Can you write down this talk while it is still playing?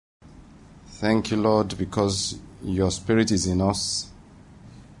Thank you, Lord, because your Spirit is in us,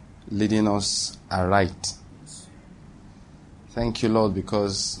 leading us aright. Thank you, Lord,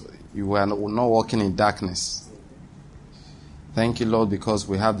 because you are not walking in darkness. Thank you, Lord, because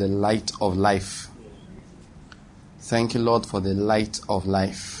we have the light of life. Thank you, Lord, for the light of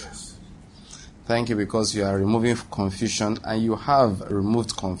life. Thank you because you are removing confusion, and you have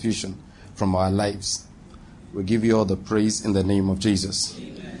removed confusion from our lives. We give you all the praise in the name of Jesus.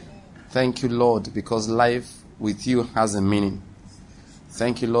 Amen. Thank you, Lord, because life with you has a meaning.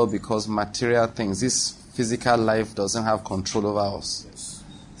 Thank you, Lord, because material things, this physical life doesn't have control over us. Yes.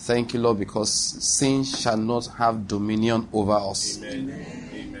 Thank you, Lord, because sin shall not have dominion over us. Amen.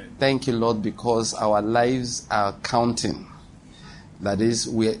 Amen. Thank you, Lord, because our lives are counting. That is,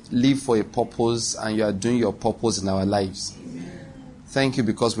 we live for a purpose, and you are doing your purpose in our lives. Amen. Thank you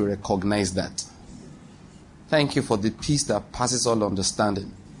because we recognize that. Thank you for the peace that passes all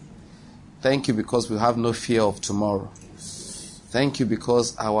understanding. Thank you because we have no fear of tomorrow. Thank you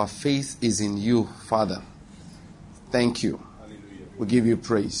because our faith is in you, Father. Thank you. We give you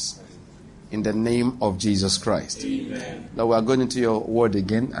praise. In the name of Jesus Christ. Amen. Now we are going into your word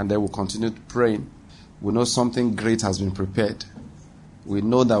again, and then we'll continue praying. We know something great has been prepared. We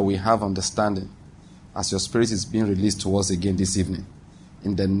know that we have understanding as your Spirit is being released to us again this evening.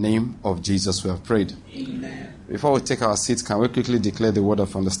 In the name of Jesus we have prayed. Amen. Before we take our seats, can we quickly declare the word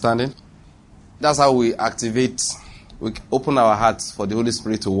of understanding? That's how we open our hearts for the Holy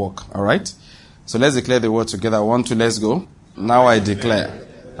Spirit to work. All right? So let's declare the word together. 1, 2, let's go. Now I declare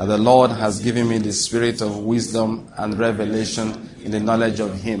that the Lord has given me the spirit of wisdom and revelation in the knowledge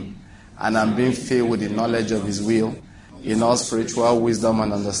of Him. And I'm being filled with the knowledge of His will in all spiritual wisdom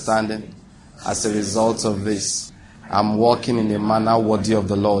and understanding. As a result of this, I'm walking in a manner worthy of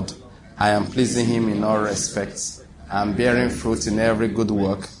the Lord. I am pleasing Him in all respects. I'm bearing fruit in every good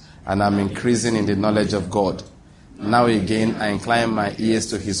work, and I'm increasing in the knowledge of God. Now again, I incline my ears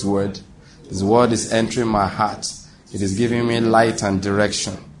to His word. His word is entering my heart. It is giving me light and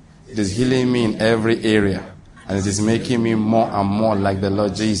direction. It is healing me in every area, and it is making me more and more like the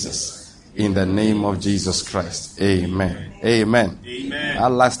Lord Jesus. In the name of Jesus Christ. Amen. Amen. Amen. Our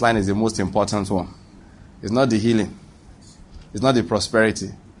last line is the most important one. It's not the healing. It's not the prosperity.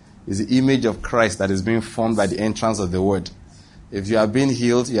 It's the image of Christ that is being formed by the entrance of the word. If you have been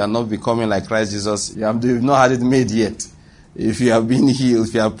healed, you are not becoming like Christ Jesus. You've not had it made yet. If you have been healed,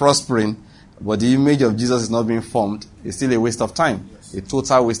 if you are prospering, but the image of Jesus is not being formed, it's still a waste of time. Yes. A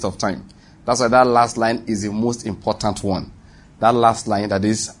total waste of time. That's why that last line is the most important one. That last line, that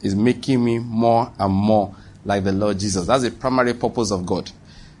is making me more and more like the Lord Jesus. That's the primary purpose of God.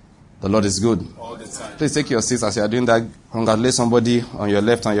 The Lord is good. All the time. Please take your seats as you are doing that. Congratulate somebody on your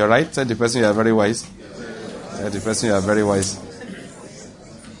left and your right. Tell the person you are very wise. Tell the person you are very wise.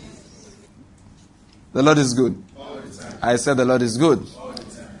 The Lord is good. All the time. I said the Lord is good. All the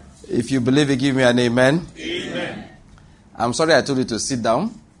time. If you believe it, give me an amen. Amen. I'm sorry I told you to sit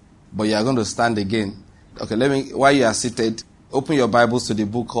down, but you are going to stand again. Okay, while you are seated, open your Bibles to the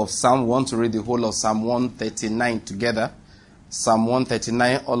book of Psalm 1 to read the whole of Psalm 139 together. Psalm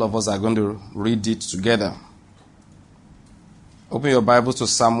 139, all of us are going to read it together. Open your Bibles to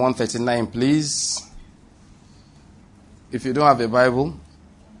Psalm 139, please. If you don't have a Bible,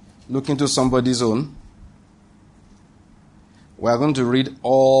 look into somebody's own. We are going to read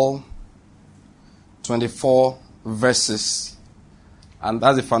all 24 verses. And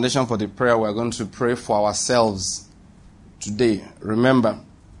that's the foundation for the prayer. We are going to pray for ourselves today. Remember,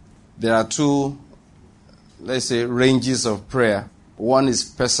 there are two, let's say, ranges of prayer. One is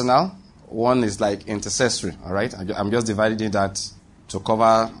personal, one is like intercessory, all right? I'm just dividing that to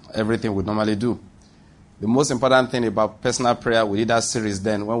cover everything we normally do. The most important thing about personal prayer, we did that series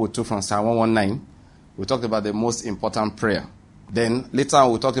then when we took from Psalm 119. We talked about the most important prayer. Then later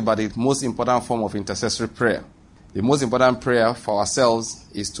on we talked about the most important form of intercessory prayer. The most important prayer for ourselves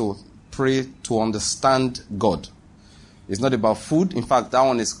is to pray to understand God. It's not about food. In fact, that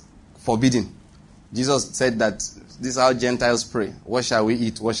one is forbidden. Jesus said that this is how Gentiles pray. What shall we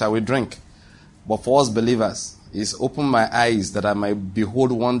eat? What shall we drink? But for us believers, it's open my eyes that I might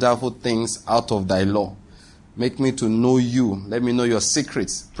behold wonderful things out of thy law. Make me to know you. Let me know your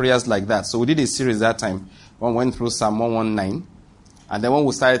secrets. Prayers like that. So we did a series that time. One went through Psalm 119. And then when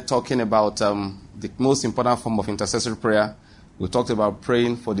we started talking about the most important form of intercessory prayer, we talked about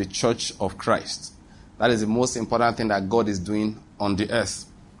praying for the church of Christ. That is the most important thing that God is doing on the earth.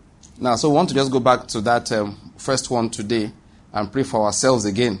 Now, so we want to just go back to that first one today and pray for ourselves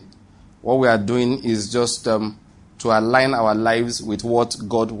again. What we are doing is just to align our lives with what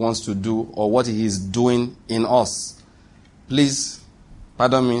God wants to do or what He is doing in us. Please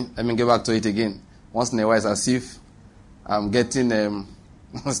Pardon me, let me get back to it again. Once in a while, it's as if I'm getting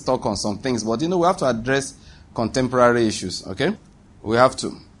stuck on some things. But, we have to address contemporary issues, okay? We have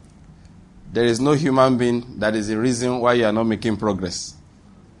to. There is no human being that is the reason why you are not making progress.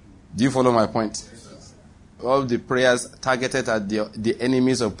 Do you follow my point? All the prayers targeted at the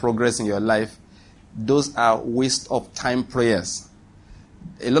enemies of progress in your life, those are waste of time prayers.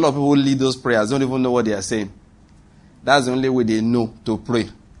 A lot of people lead those prayers, don't even know what they are saying. That's the only way they know to pray.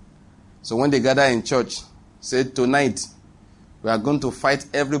 So when they gather in church, say, tonight, we are going to fight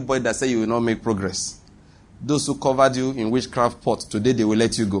everybody that say you will not make progress. Those who covered you in witchcraft pot, today they will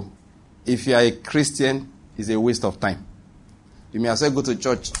let you go. If you are a Christian, it's a waste of time. You may as well go to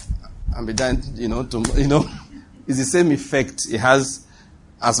church and be done, it's the same effect it has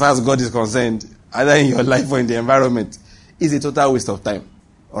as far as God is concerned, either in your life or in the environment. It's a total waste of time.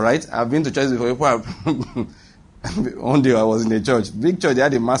 All right? I've been to church before. One day I was in a church, big church, they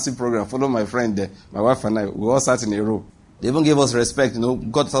had a massive program. Follow my friend there, my wife and I, we all sat in a row. They even gave us respect,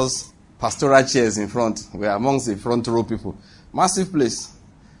 got us pastoral chairs in front. We are amongst the front row people. Massive place.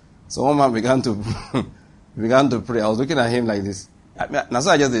 So one man began to pray. I was looking at him like this. That's what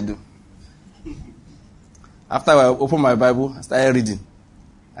I just did do. After I opened my Bible, I started reading.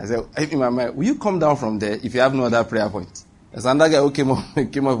 I said, in my mind, will you come down from there if you have no other prayer point? There's another guy who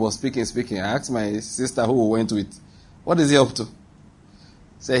came up, was speaking. I asked my sister who went with, what is he up to?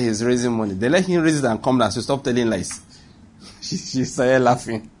 Say he's raising money. They let him raise it and come down. So stop telling lies. She started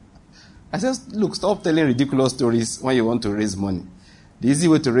laughing. I said, look, stop telling ridiculous stories when you want to raise money. The easy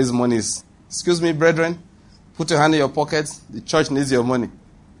way to raise money is, excuse me, brethren, put your hand in your pocket. The church needs your money.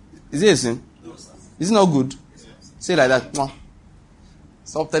 Is it a sin? No, sir. Is it not good? Yes. Say like that.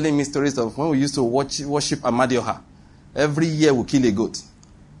 Stop telling me stories of when we used to worship Amadioha. Every year we kill a goat.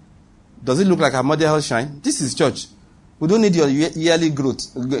 Does it look like Amadioha shrine? This is church. We don't need your yearly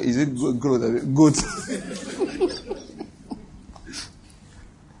growth. Is it growth? Goat.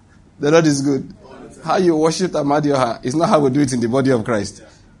 The Lord is good. How you worship Amadioha is not how we do it in the body of Christ.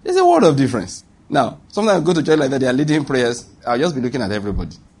 There's a world of difference. Now, sometimes I go to church like that, they are leading prayers. I'll just be looking at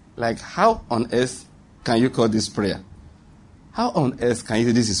everybody. Like, how on earth can you call this prayer? How on earth can you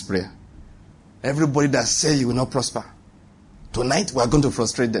say this is prayer? Everybody that say you will not prosper. Tonight, we are going to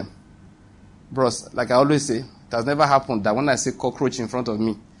frustrate them. Bros, like I always say, it has never happened that when I say cockroach in front of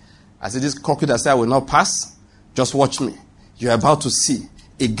me, I say this cockroach that say I will not pass, just watch me. You're about to see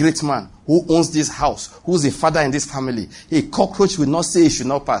a great man who owns this house, who's a father in this family. A cockroach will not say he should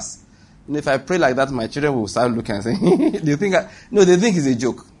not pass. And if I pray like that, my children will start looking and say, they think it's a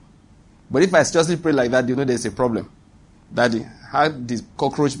joke. But if I seriously pray like that, there's a problem. Daddy, how did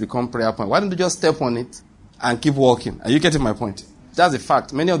cockroach become prayer point? Why don't you just step on it and keep walking? Are you getting my point? That's a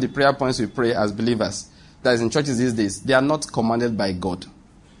fact. Many of the prayer points we pray as believers, that is in churches these days, they are not commanded by God.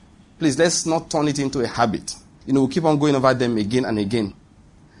 Please, let's not turn it into a habit. We keep on going over them again and again.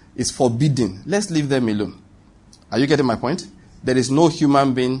 It's forbidden. Let's leave them alone. Are you getting my point? There is no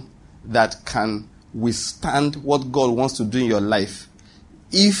human being that can withstand what God wants to do in your life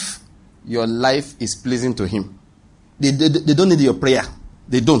if your life is pleasing to Him. They don't need your prayer.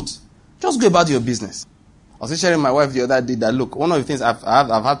 They don't. Just go about your business. I was sharing my wife the other day that, look, one of the things I've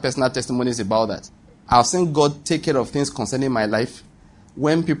had personal testimonies about that. I've seen God take care of things concerning my life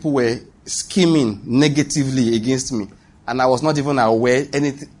when people were scheming negatively against me. And I was not even aware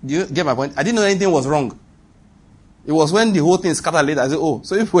anything. Do you get my point? I didn't know anything was wrong. It was when the whole thing scattered later, I said, oh,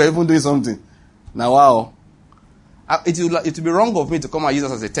 so if we're even doing something. Now, wow. It will be wrong of me to come and use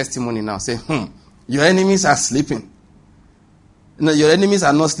us as a testimony now. Say, your enemies are sleeping. No, your enemies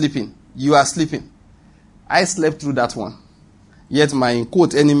are not sleeping. You are sleeping. I slept through that one. Yet my, in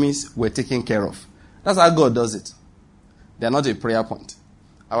quote, enemies were taken care of. That's how God does it. They are not a prayer point.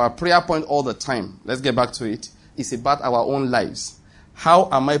 Our prayer point all the time, let's get back to it, is about our own lives. How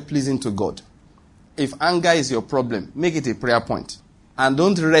am I pleasing to God? If anger is your problem, make it a prayer point. And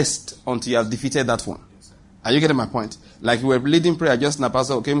don't rest until you have defeated that one. Are you getting my point? Like we were leading prayer just now,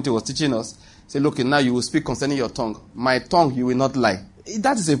 Pastor Okemti was teaching us. Say, look, now you will speak concerning your tongue. My tongue, you will not lie.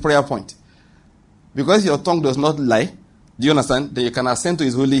 That is a prayer point. Because your tongue does not lie, do you understand? Then you can ascend to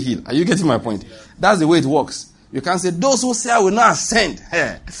His holy hill. Are you getting my point? Yeah. That's the way it works. You can say, those who say I will not ascend.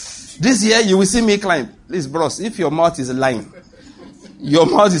 Hey, this year you will see me climb. Please, bros, if your mouth is lying, your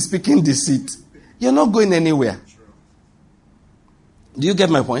mouth is speaking deceit, you're not going anywhere. Do you get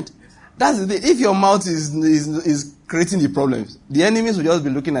my point? That's the thing. If your mouth is creating the problems, the enemies will just be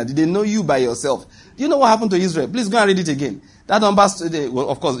looking at you. They know you by yourself. Do you know what happened to Israel? Please go and read it again. That Numbers, well,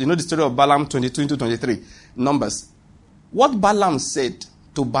 of course, you know the story of Balaam 22-23. Numbers. What Balaam said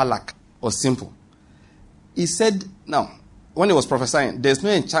to Balak was simple. He said, now, when he was prophesying, there's no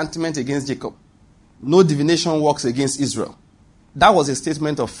enchantment against Jacob. No divination works against Israel. That was a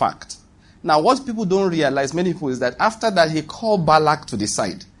statement of fact. Now, what people don't realize, many people, is that after that, he called Balak to the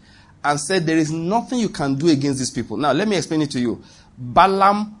side and said, there is nothing you can do against these people. Now, let me explain it to you.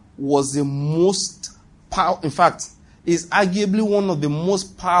 Balaam was the most powerful, in fact, is arguably one of the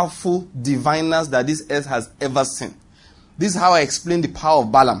most powerful diviners that this earth has ever seen. This is how I explain the power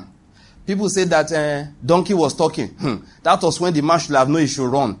of Balaam. People say that donkey was talking. That was when the man should have known he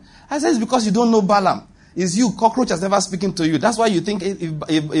should run. I said, it's because you don't know Balaam. It's you. Cockroach has never spoken to you. That's why you think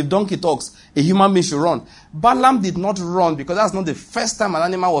if donkey talks, a human being should run. Balaam did not run because that's not the first time an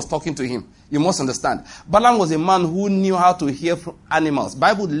animal was talking to him. You must understand. Balaam was a man who knew how to hear from animals.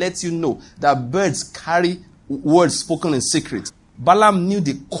 Bible lets you know that birds carry words spoken in secret. Balaam knew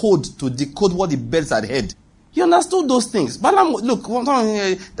the code to decode what the birds had heard. He understood those things. Balaam, look, one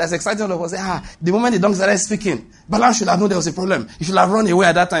time that's exciting all of us. The moment the donkey started speaking, Balaam should have known there was a problem. He should have run away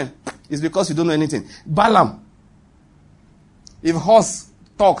at that time. It's because you don't know anything. Balaam, if horse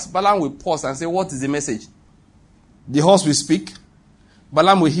talks, Balaam will pause and say, what is the message? The horse will speak.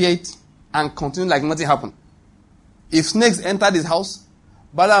 Balaam will hear it and continue like nothing happened. If snakes entered his house,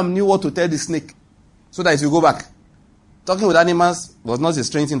 Balaam knew what to tell the snake so that it will go back. Talking with animals was not a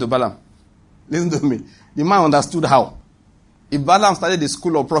strange thing to Balaam. Listen to me. The man understood how. If Balaam started the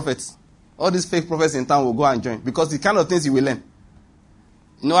school of prophets, all these fake prophets in town will go and join because the kind of things he will learn.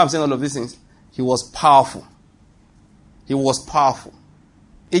 You know why I'm saying all of these things? He was powerful. He was powerful.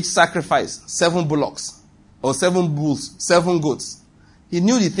 Each sacrifice, 7 bullocks, or 7 bulls, 7 goats. He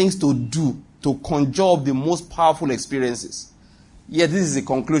knew the things to do to conjure up the most powerful experiences. Yet this is the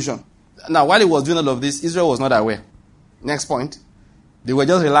conclusion. Now, while he was doing all of this, Israel was not aware. Next point. They were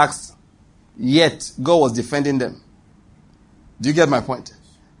just relaxed. Yet, God was defending them. Do you get my point?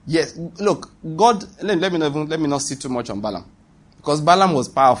 Yes. Look, God, let me not sit too much on Balaam. Because Balaam was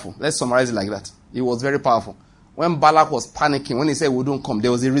powerful. Let's summarize it like that. He was very powerful. When Balak was panicking, when he said, we don't come, there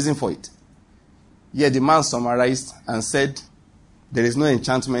was a reason for it. Yet the man summarized and said, there is no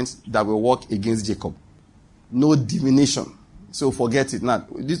enchantment that will work against Jacob. No divination. So forget it. Now,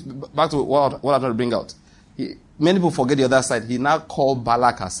 back to what I want to bring out. Many people forget the other side. He now called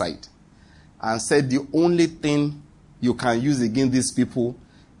Balak aside and said the only thing you can use against these people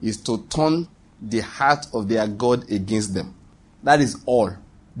is to turn the heart of their God against them. That is all.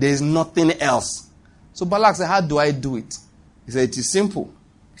 There is nothing else. So Balak said, how do I do it? He said, it is simple.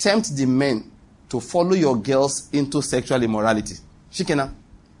 Tempt the men to follow your girls into sexual immorality. Shikena.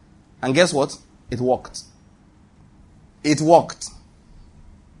 And guess what? It worked. It worked.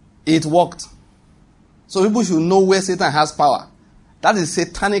 It worked. So people should know where Satan has power. That is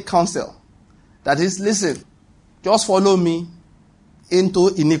satanic counsel. That is, listen, just follow me into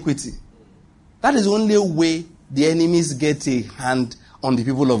iniquity. That is the only way the enemies get a hand on the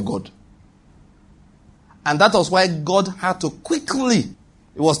people of God. And that was why God had to quickly,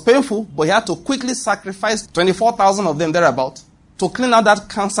 it was painful, but he had to quickly sacrifice 24,000 of them thereabout to clean out that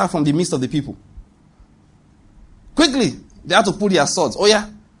cancer from the midst of the people. Quickly, they had to put their swords. Oh yeah,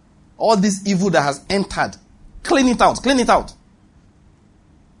 all this evil that has entered, clean it out, clean it out.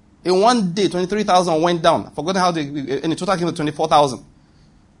 In one day, 23,000 went down. I've forgotten how in the total came to 24,000.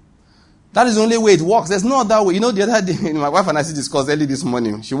 That is the only way it works. There's no other way. You know, the other day, my wife and I discussed early this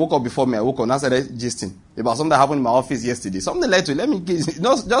morning. She woke up before me. I woke up and I started gisting about something that happened in my office yesterday. Something led to it. Let me give you,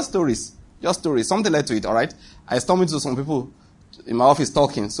 just stories. Just stories. Something led to it, all right? I stumbled into some people in my office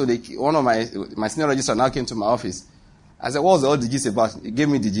talking. So one of my senior registrar now came to my office. I said, what was all the gist about? He gave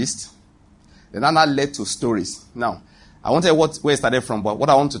me the gist. Then that led to stories. Now, I won't tell you where it started from, but what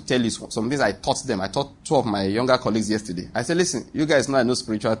I want to tell you is some things I taught them. I taught 2 of my younger colleagues yesterday. I said, listen, you guys know I know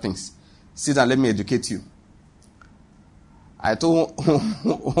spiritual things. Sit down, let me educate you. I told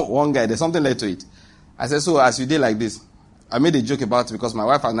one guy, there's something led to it. I said, so as you did like this, I made a joke about it because my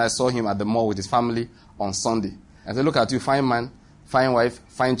wife and I saw him at the mall with his family on Sunday. I said, look at you, fine man, fine wife,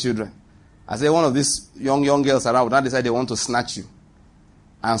 fine children. I said, one of these young girls around would now decide they want to snatch you.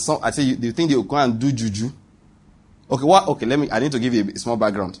 And I said, do you think they will go and do juju? Okay, what? Okay, I need to give you a small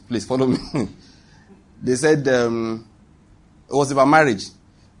background. Please follow me. They said, it was about marriage.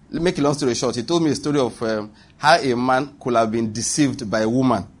 Make a long story short, he told me a story of how a man could have been deceived by a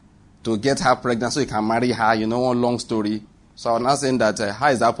woman to get her pregnant so he can marry her, one long story. So I was now saying that, how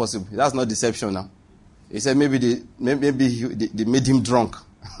is that possible? That's not deception now. He said maybe they made him drunk.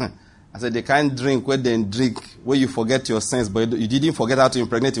 I said they can't drink where they drink, where you forget your sense, but you didn't forget how to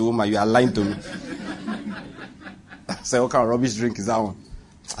impregnate a woman, you are lying to me. I said, what kind of rubbish drink is that one?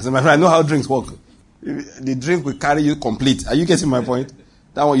 I said, my friend, I know how drinks work. The drink will carry you complete. Are you getting my point?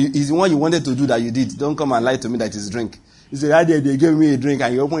 That one is the one you wanted to do that you did. Don't come and lie to me that it's drink. He said, that day they gave me a drink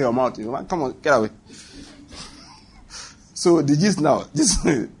and you open your mouth. Come on, get away. So the gist now,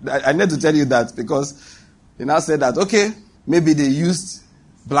 I need to tell you that because he now said that, okay, maybe they used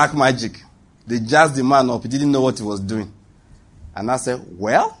black magic. They jazzed the man up. He didn't know what he was doing. And I said,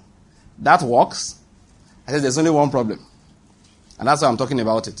 well, that works. I said, there's only one problem. And that's why I'm talking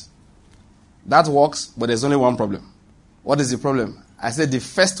about it. That works, but there's only one problem. What is the problem? I said the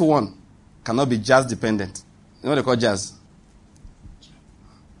first one cannot be jazz dependent. You know what they call jazz?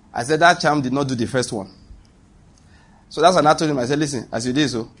 I said that charm did not do the first one. So that's when I told him, I said, listen, as you did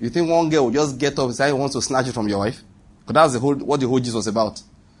so, you think one girl will just get up and say he wants to snatch it from your wife? Because that's what the whole gist was about.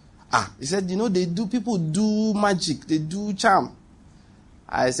 He said, people do magic, they do charm.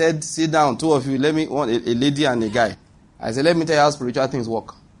 I said, sit down, two of you, let me, a lady and a guy. I said, let me tell you how spiritual things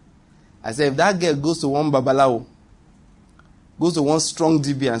work. I said, if that girl goes to one babalawo, goes to one strong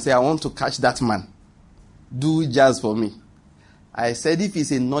DB and say, I want to catch that man, do jazz for me. I said, if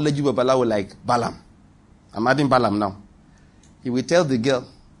he's a knowledgeable babalawo like Balaam, I'm adding Balaam now, he will tell the girl,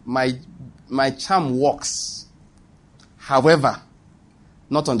 my charm works. However,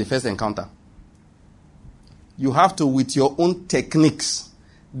 not on the first encounter. You have to, with your own techniques,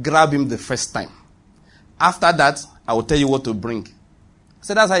 grab him the first time. After that, I will tell you what to bring. I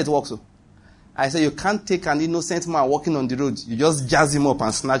said, that's how it works. So. I said, you can't take an innocent man walking on the road. You just jazz him up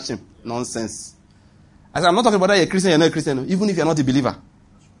and snatch him. Nonsense. I said, I'm not talking about that you're a Christian, you're not a Christian, even if you're not a believer.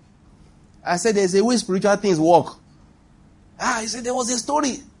 I said, there's a way spiritual things work. He said, there was a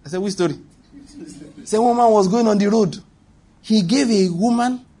story. I said, which story? He said, one man was going on the road. He gave a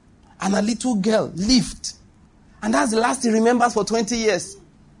woman and a little girl lift. And that's the last he remembers for 20 years.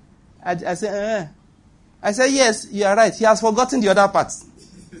 I said, I said, yes, you are right. He has forgotten the other parts.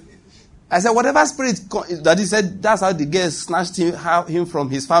 I said, whatever spirit that he said, that's how the girl snatched him from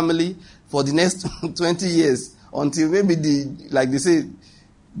his family for the next 20 years until maybe they say,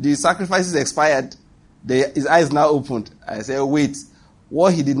 the sacrifices expired. His eyes now opened. I said, wait,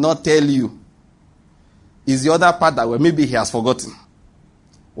 what he did not tell you is the other part that maybe he has forgotten.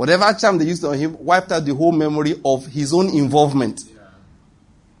 Whatever charm they used on him wiped out the whole memory of his own involvement.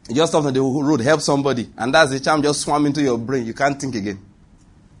 You just off on the road, help somebody, and that's the charm just swam into your brain. You can't think again.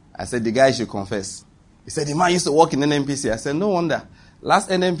 I said, the guy should confess. He said, the man used to work in NNPC. I said, no wonder. Last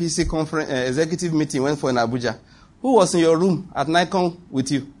NNPC conference, executive meeting went for in Abuja. Who was in your room at NICON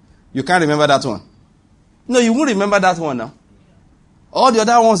with you? You can't remember that one. No, you won't remember that one now. All the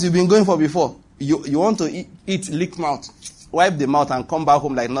other ones you've been going for before. You want to eat, lick mouth, wipe the mouth and come back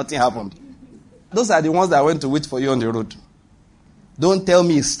home like nothing happened. Those are the ones that went to wait for you on the road. Don't tell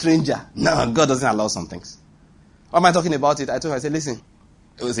me a stranger. No, God doesn't allow some things. Why am I talking about it? I told him, I said, listen,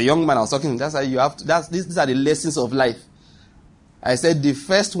 it was a young man I was talking to. That's how you have to, these are the lessons of life. I said, the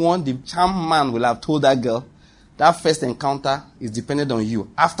first one, the charm man will have told that girl, that first encounter is dependent on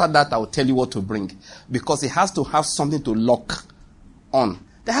you. After that, I will tell you what to bring. Because it has to have something to lock on.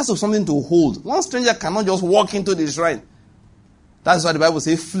 There has to be something to hold. One stranger cannot just walk into the shrine. That's why the Bible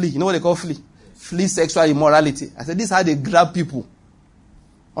says flee. You know what they call flee? Flee sexual immorality. I said, this is how they grab people.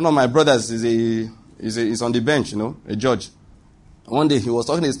 One of my brothers is on the bench, a judge. One day he was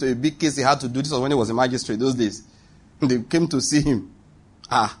talking to a big case he had to do. This was when he was a magistrate those days. They came to see him.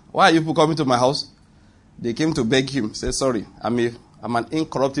 Why are you people coming to my house? They came to beg him. Say, sorry, I'm an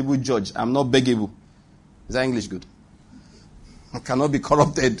incorruptible judge. I'm not beggable. Is that English good? I cannot be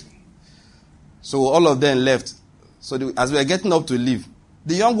corrupted. So all of them left. So as we were getting up to leave,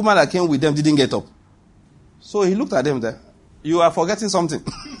 the young woman that came with them didn't get up. So he looked at them there. You are forgetting something.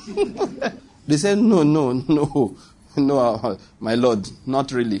 They said, no, my lord,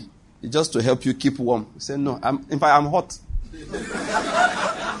 not really. It's just to help you keep warm. He said, no, in fact, I'm hot.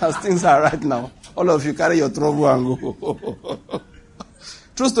 As things are right now, all of you carry your trouble and go.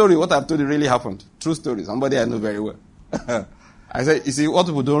 True story, what I've told you really happened. True story, somebody I know very well. I said, you see, what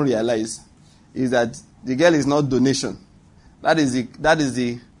people don't realize is that the girl is not donation. That is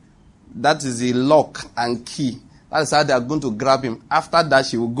the lock and key. That is how they are going to grab him. After that,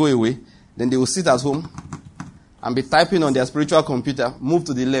 she will go away. Then they will sit at home and be typing on their spiritual computer. Move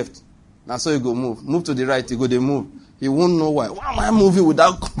to the left. Now so you go move. Move to the right. You go, they move. He won't know why. Why am I moving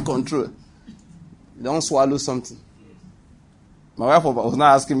without control? You don't swallow something. My wife was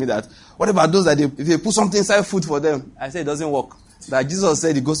now asking me that. What about those that if they put something inside food for them? I said it doesn't work. That Jesus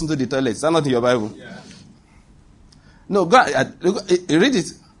said he goes into the toilet. Is that not in your Bible? Yeah. No, go read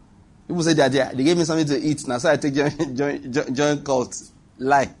it. People say that they gave me something to eat. Now so I take joint cult.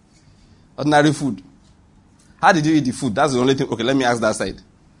 Lie. Ordinary food. How did you eat the food? That's the only thing. Okay, let me ask that side.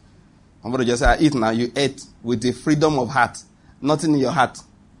 I'm going to just say, I eat now. You ate with the freedom of heart. Nothing in your heart.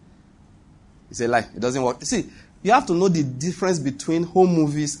 It's a lie. It doesn't work. See, You have to know the difference between home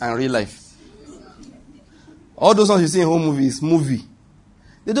movies and real life. All those ones you see in home movies, movie.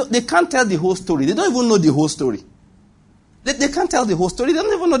 They can't tell the whole story. They don't even know the whole story. They can't tell the whole story. They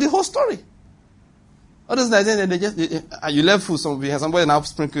don't even know the whole story. All those guys, you left food, somebody now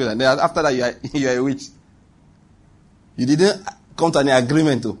sprinkle, and then after that you are a witch. You didn't come to any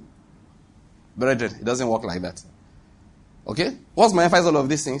agreement to. Brethren, it doesn't work like that. Okay? What's my emphasis on all of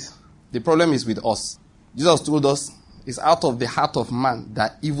these things? The problem is with us. Jesus told us, it's out of the heart of man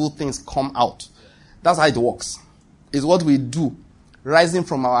that evil things come out. That's how it works. It's what we do, rising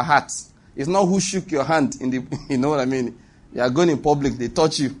from our hearts. It's not who shook your hand in the, you know what I mean? You are going in public, they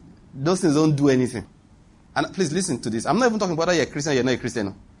touch you. Those things don't do anything. And please listen to this. I'm not even talking about whether you're a Christian or you're not a Christian.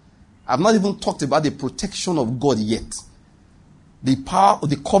 No. I've not even talked about the protection of God yet. The power of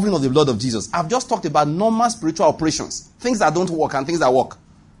the covering of the blood of Jesus. I've just talked about normal spiritual operations. Things that don't work and things that work.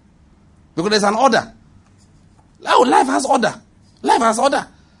 Because there's an order. Oh, life has order. Life has order.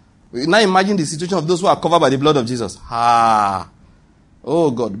 Now imagine the situation of those who are covered by the blood of Jesus.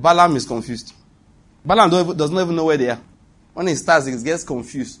 Oh God, Balaam is confused. Balaam does not even know where they are. When he starts, he gets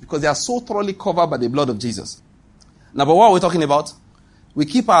confused because they are so thoroughly covered by the blood of Jesus. Now, but what are we talking about? We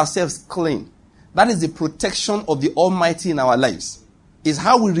keep ourselves clean. That is the protection of the Almighty in our lives. It's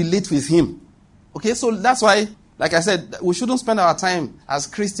how we relate with Him. Okay, so that's why, like I said, we shouldn't spend our time as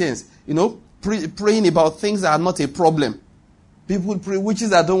Christians, praying about things that are not a problem. People pray witches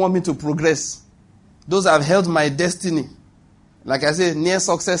that don't want me to progress. Those that have held my destiny. Like I said, near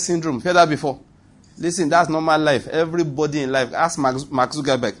success syndrome. Heard that before? Listen, that's normal life. Everybody in life. Ask Mark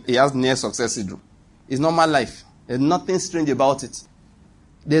Zuckerberg. He has near success syndrome. It's normal life. There's nothing strange about it.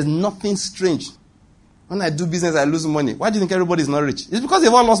 There's nothing strange. When I do business, I lose money. Why do you think everybody is not rich? It's because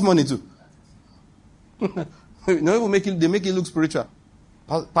they've all lost money too. They make it look spiritual.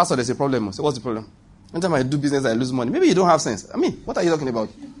 Pastor, there's a problem. So what's the problem? Anytime I do business, I lose money. Maybe you don't have sense. I mean, what are you talking about?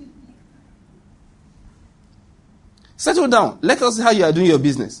 Settle down. Let us see how you are doing your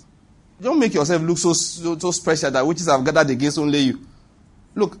business. Don't make yourself look so special that witches have gathered against only you.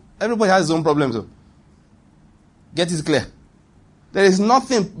 Look, everybody has his own problems. So. Get it clear. There is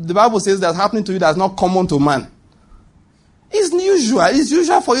nothing, the Bible says, that's happening to you that's not common to man. It's usual. It's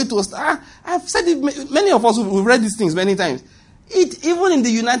usual for you to... I've said it, many of us, we've read these things many times. Even in the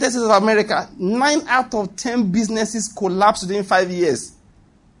United States of America, 9 out of 10 businesses collapsed within 5 years.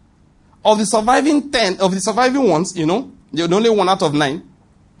 Of the surviving ones, the only 1 out of 9,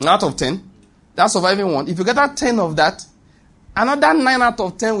 out of 10, that surviving one, if you get that 10 of that, another 9 out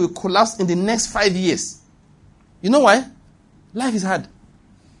of 10 will collapse in the next 5 years. You know why? Life is hard.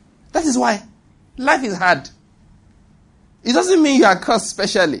 That is why. Life is hard. It doesn't mean you are cursed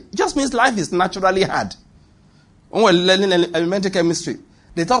specially. It just means life is naturally hard. When we're learning elementary chemistry,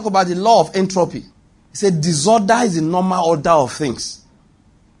 they talk about the law of entropy. It said disorder is the normal order of things.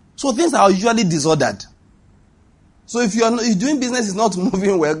 So things are usually disordered. So if you're doing business is not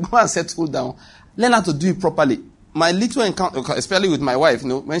moving well, go and settle down. Learn how to do it properly. My little encounter, especially with my wife,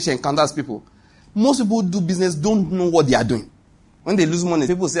 when she encounters people, most people who do business don't know what they are doing. When they lose money,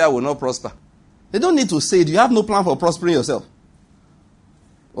 people say, I will not prosper. They don't need to say it. You have no plan for prospering yourself. I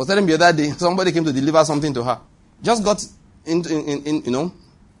was telling me the other day, somebody came to deliver something to her. Just got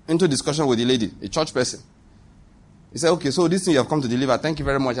into discussion with the lady, a church person. He said, okay, so this thing you have come to deliver, thank you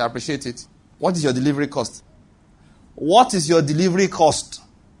very much, I appreciate it. What is your delivery cost? What is your delivery cost?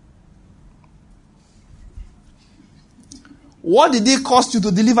 What did it cost you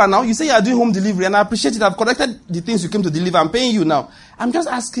to deliver now? You say you are doing home delivery, and I appreciate it. I've collected the things you came to deliver. I'm paying you now. I'm just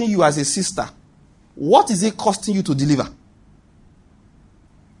asking you as a sister, what is it costing you to deliver?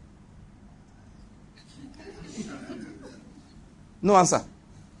 No answer.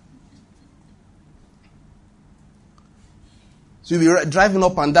 So you'll be driving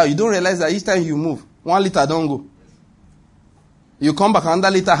up and down. You don't realize that each time you move, 1 liter don't go. You come back,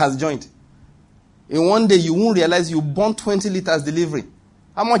 another liter has joined. In one day, you won't realize you burned 20 liters delivery.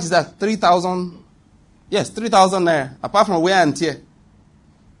 How much is that? 3,000? Yes, 3,000 naira. Apart from wear and tear.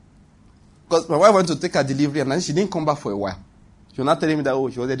 Because my wife went to take her delivery and then she didn't come back for a while. She was not telling me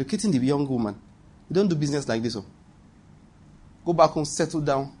that, she was educating the young woman. You don't do business like this. Go back home, settle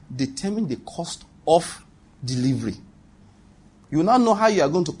down, determine the cost of delivery. You will now know how you are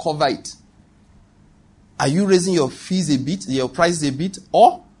going to cover it. Are you raising your fees a bit, your prices a bit,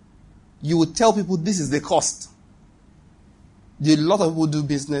 or you will tell people this is the cost? A lot of people do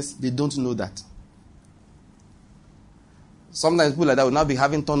business, they don't know that. Sometimes people like that will now be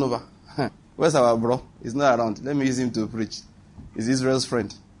having turnover. Where's our bro? He's not around. Let me use him to preach. He's Israel's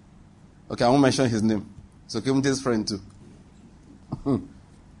friend. Okay, I won't mention his name. So Kimute's friend too.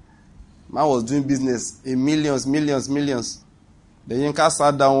 Man was doing business in millions. The Yinka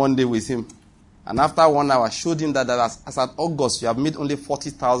sat down one day with him. And after 1 hour, showed him that as at August, you have made only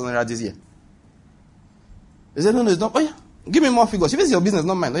 40,000 naira this year. He said, no, it's not. Oh, yeah. Give me more figures. If it's your business,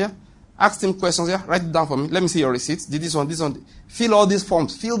 not mine. Oh, yeah. Asked him questions. Yeah. Write it down for me. Let me see your receipts. Did this one. Fill all these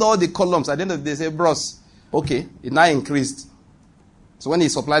forms. Filled all the columns. At the end of the day, say, bros, okay, it now increased. So when he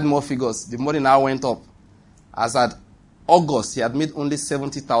supplied more figures, the money now went up. As at August, he had made only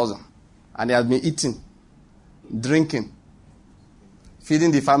 70,000. And he had been eating, drinking,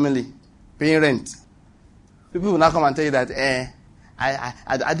 feeding the family, paying rent. People will now come and tell you that,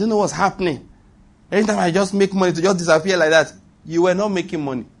 I don't know what's happening. Every time I just make money to just disappear like that. You were not making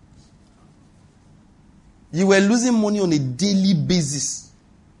money. You were losing money on a daily basis.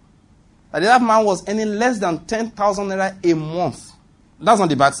 And that man was earning less than 10,000 naira a month. That's not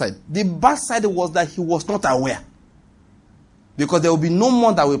the bad side. The bad side was that he was not aware. Because there will be no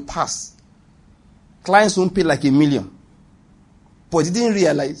month that will pass. Clients won't pay like $1 million. But he didn't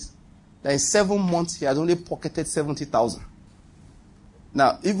realize that in 7 months he had only pocketed 70,000.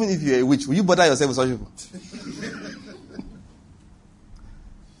 Now, even if you're a witch, will you bother yourself with such people?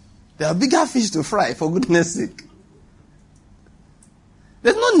 There are bigger fish to fry, for goodness sake.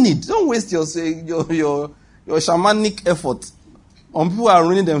 There's no need. Don't waste your shamanic effort on people who are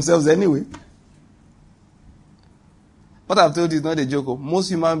ruining themselves anyway. What I've told you is not a joke. Most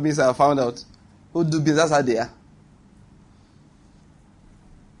human beings have found out who do business, that's how they are.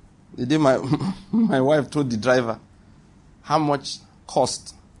 The day my wife told the driver how much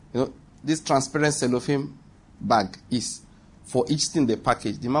cost, this transparent cellophane bag is for each thing they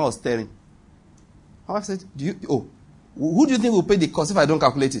package. The man was staring. My wife said, who do you think will pay the cost if I don't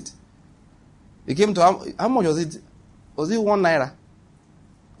calculate it? It came to how much was it? Was it 1 naira?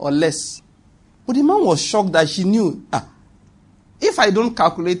 Or less? But the man was shocked that she knew, if I don't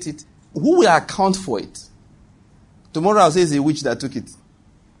calculate it, who will account for it? Tomorrow I'll say it's a witch that took it.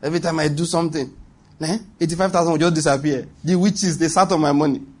 Every time I do something, 85,000 will just disappear. The witches, they sat on my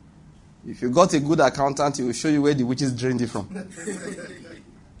money. If you got a good accountant, he will show you where the witches drained it from.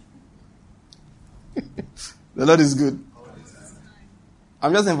 The Lord is good.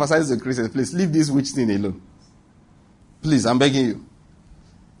 I'm just emphasizing to Christians, please leave this witch thing alone. Please, I'm begging you.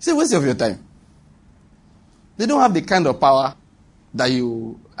 It's a waste of your time. They don't have the kind of power that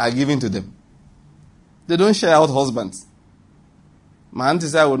you are giving to them. They don't share out husbands. My auntie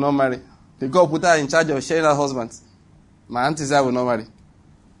said I will not marry. The God put her in charge of sharing out husbands. My auntie said I will not marry.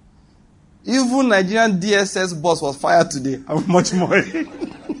 Even Nigerian DSS boss was fired today. How much more?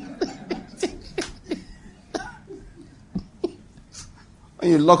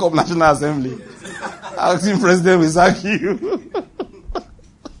 When you lock up National Assembly, acting president will sack you.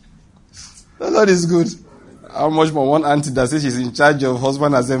 The Lord is good. How much more one auntie that says she's in charge of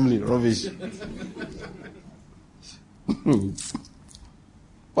husband assembly? Rubbish.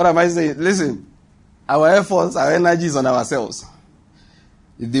 What am I saying? Listen, our efforts, our energy is on ourselves.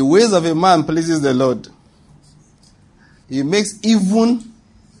 If the ways of a man pleases the Lord, he makes even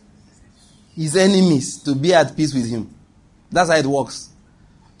his enemies to be at peace with him. That's how it works.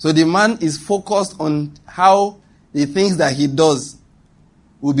 So the man is focused on how the things that he does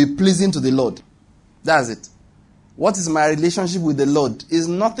will be pleasing to the Lord. That's it. What is my relationship with the Lord is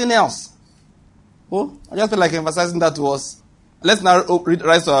nothing else. Oh, I just feel like emphasizing that to us. Let's now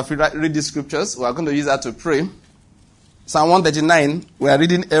rise to our feet, read the scriptures. We are going to use that to pray. Psalm 139, we are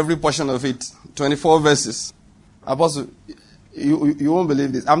reading every portion of it. 24 verses. Apostle, you won't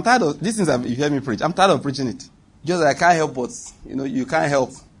believe this. I'm tired of, these things you hear me preach. I'm tired of preaching it. Just I can't help but, you can't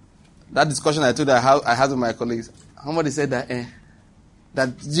help. That discussion I told you I had with my colleagues. Somebody said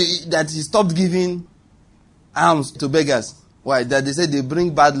that he stopped giving alms to beggars. Why? That they said they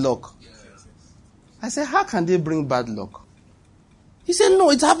bring bad luck. I said, how can they bring bad luck? He said, no,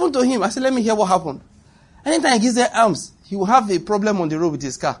 it happened to him. I said, let me hear what happened. Anytime he gives their alms, he will have a problem on the road with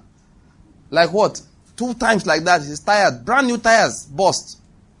his car. Like what? 2 times like that, he's tired. Brand new tires, burst.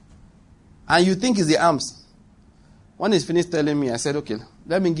 And you think it's the alms. When he's finished telling me, I said, okay,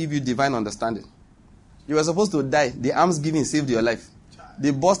 let me give you divine understanding. You were supposed to die. The alms giving saved your life.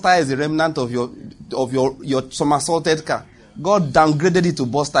 The burst tire is the remnant of your somersaulted car. God downgraded it to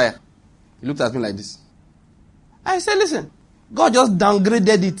burst tire. He looked at me like this. I said, listen, God just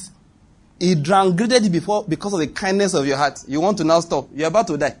downgraded it. He downgraded it because of the kindness of your heart. You want to now stop. You're about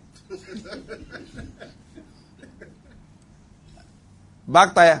to die.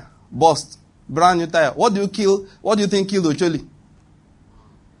 Back tire, burst. Brand new tire. What do you think killed Ocholi?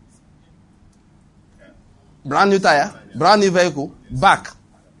 Brand new tire, brand new vehicle, back.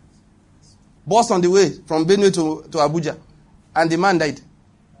 Burst on the way from Benue to Abuja. And the man died.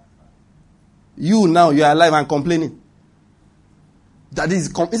 You now, you are alive and complaining. That is,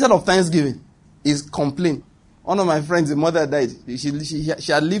 instead of thanksgiving, is complain. One of my friends, the mother died. She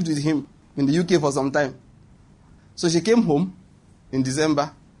had lived with him in the UK for some time. So she came home in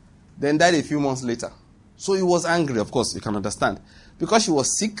December, then died a few months later. So he was angry, of course, you can understand. Because she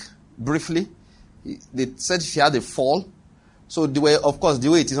was sick, briefly, they said she had a fall. So the way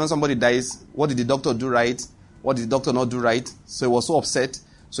it is when somebody dies, what did the doctor do right? What did the doctor not do right? So he was so upset.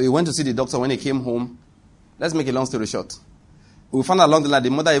 So he went to see the doctor when he came home. Let's make a long story short. We found out along the line, the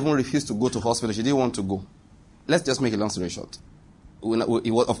mother even refused to go to hospital. She didn't want to go. Let's just make a long story short.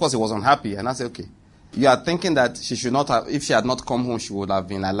 Of course, he was unhappy. And I said, okay, you are thinking that she should not have, if she had not come home, she would have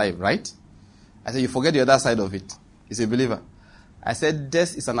been alive, right? I said, you forget the other side of it. He's a believer. I said,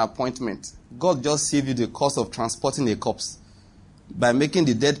 death is an appointment. God just saved you the cost of transporting a corpse by making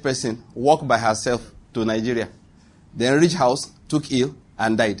the dead person walk by herself to Nigeria. Then reach house, took ill,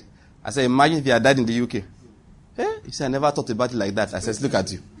 and died. I said, imagine if you had died in the UK. He said, I never thought about it like that. I said, look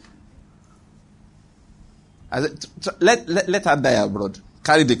at you. I said, let her die abroad.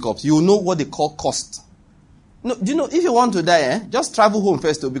 Carry the corpse. You know what they call cost. No, do you know, if you want to die, just travel home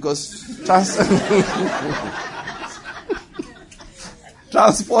first, though, because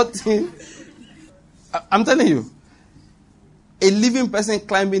transporting. I'm telling you, a living person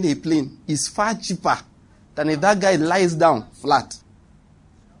climbing a plane is far cheaper than if that guy lies down flat.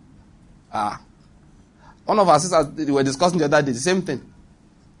 One of our sisters, we were discussing the other day, the same thing.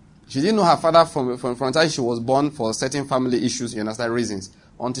 She didn't know her father from the time she was born for certain family issues, you understand, reasons.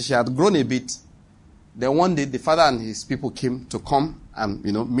 Until she had grown a bit. Then one day, the father and his people came to come and,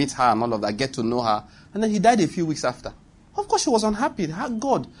 meet her and all of that, get to know her. And then he died a few weeks after. Of course, she was unhappy.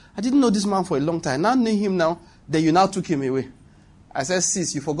 God, I didn't know this man for a long time. Now I know him now. Then you now took him away. I said,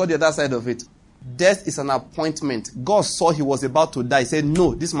 sis, you forgot the other side of it. Death is an appointment. God saw he was about to die. He said,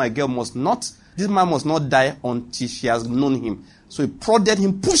 no, this man must not die until she has known him. So he prodded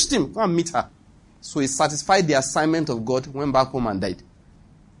him, pushed him, go and meet her. So he satisfied the assignment of God, went back home and died.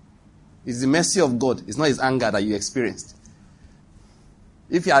 It's the mercy of God. It's not his anger that you experienced.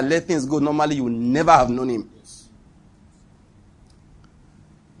 If you had let things go, normally you would never have known him.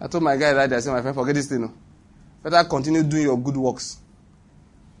 I told my guy that day, I said, my friend, forget this thing. No. Better continue doing your good works.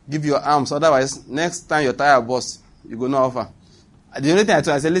 Give your arms. Otherwise, next time you're tired, boss, you go no offer. The only thing I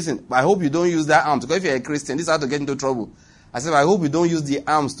told him, I said, listen, I hope you don't use that arm. Because if you're a Christian, this is how to get into trouble. I said, I hope you don't use the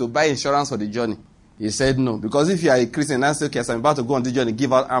arms to buy insurance for the journey. He said no. Because if you are a Christian, and say, okay, so I'm about to go on the journey,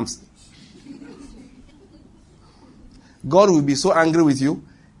 give out arms. God will be so angry with you,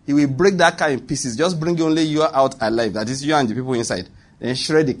 he will break that car in pieces. Just bring only you out alive. That is you and the people inside. Then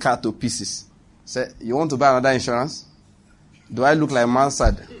shred the car to pieces. Say, you want to buy another insurance? Do I look like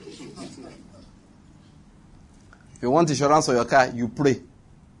Mansard? If you want insurance for your car, you pray.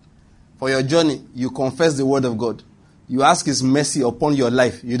 For your journey, you confess the word of God. You ask his mercy upon your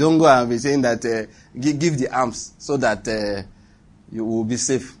life. You don't go and be saying that, give the arms so that you will be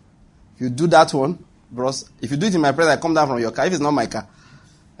safe. If you do that one, bros, if you do it in my presence, I come down from your car. If it's not my car,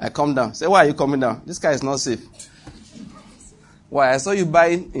 I come down. Say, why are you coming down? This car is not safe. Why? I saw you buy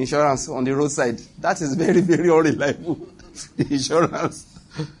insurance on the roadside. That is very, very unreliable insurance.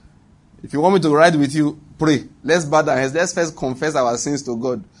 If you want me to ride with you, pray. Let's bow down. Let's first confess our sins to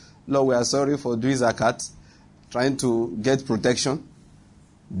God. Lord, we are sorry for doing zakat, trying to get protection.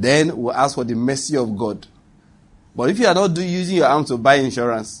 Then we'll ask for the mercy of God. But if you are not using your arm to buy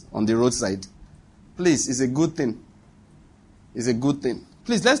insurance on the roadside, please, it's a good thing. It's a good thing.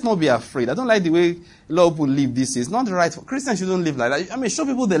 Please, let's not be afraid. I don't like the way a lot of people live this. It's not right. Christians shouldn't live like that. I mean, show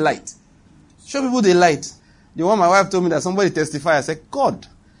people the light. Show people the light. The one my wife told me that somebody testified, I said, God,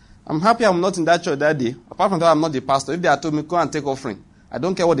 I'm happy I'm not in that church that day. Apart from that, I'm not the pastor. If they had told me, go and take offering, I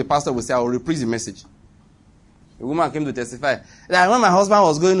don't care what the pastor will say, I will reprise the message. A woman came to testify. That when my husband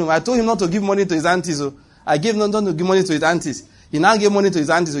was going home, I told him not to give money to his aunties. So I gave not to give money to his aunties. He now gave money to his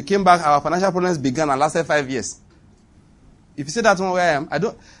aunties. We came back, our financial problems began and lasted 5 years. If you say that one where I am, I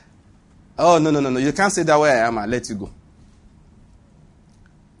don't. Oh, no. You can't say that where I am. I'll let you go.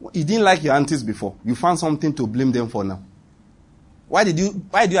 You didn't like your aunties before. You found something to blame them for now. Why do you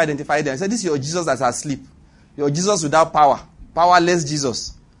identify them? I said, this is your Jesus that's asleep. Your Jesus without power. Powerless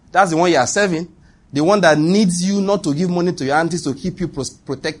Jesus. That's the one you are serving. The one that needs you not to give money to your aunties to keep you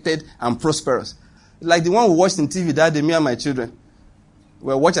protected and prosperous. Like the one we watched in TV that day, me and my children.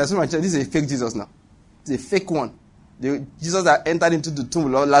 We're watching. I said, my children, this is a fake Jesus now. It's a fake one. The Jesus that entered into the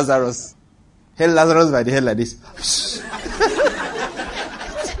tomb of Lazarus. Held Lazarus by the head like this.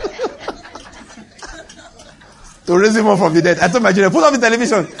 To raise him up from the dead. I told my children, put off the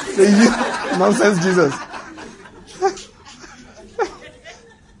television. Nonsense Jesus.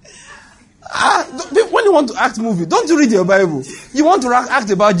 want to act movie. Don't you read your Bible? You want to act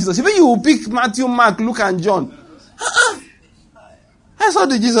about Jesus. Even you will pick Matthew, Mark, Luke, and John. I saw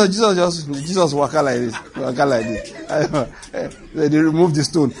Jesus walk like this. They removed the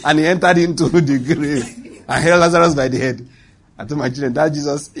stone and he entered into the grave and held Lazarus by the head. I told my children, that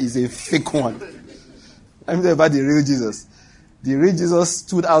Jesus is a fake one. Let me tell you about the real Jesus. The real Jesus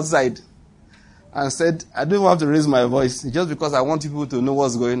stood outside and said, I don't have to raise my voice just because I want people to know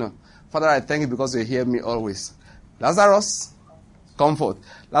what's going on. Father, I thank you because you hear me always. Lazarus, comfort.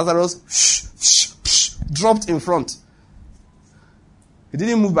 Lazarus, dropped in front. He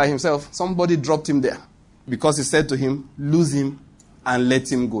didn't move by himself. Somebody dropped him there because he said to him, lose him and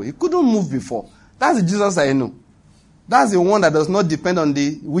let him go. He couldn't move before. That's the Jesus I know. That's the one that does not depend on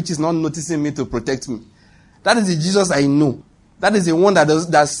which is not noticing me to protect me. That is the Jesus I know. That is the one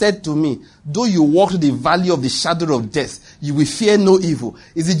that said to me, though you walk to the valley of the shadow of death, you will fear no evil.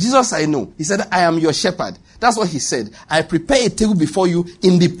 It's the Jesus I know. He said, I am your shepherd. That's what he said. I prepare a table before you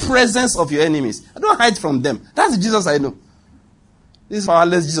in the presence of your enemies. I don't hide from them. That's the Jesus I know. This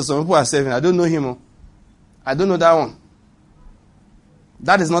powerless Jesus, some people are serving. I don't know him. I don't know that one.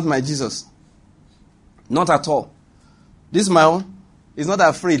 That is not my Jesus. Not at all. This is my own. He's not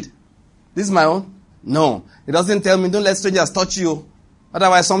afraid. This is my own. No. He doesn't tell me, don't let strangers touch you.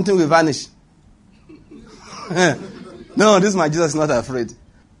 Otherwise, something will vanish. No, this is my Jesus is not afraid. You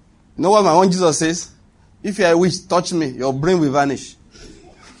know what my own Jesus says? If you are a witch, touch me, your brain will vanish.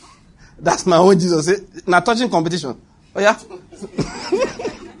 That's my own Jesus. Now, touching competition. Oh, yeah?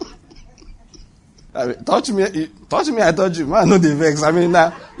 Touch me, I touch you. Man, no the vex. I mean,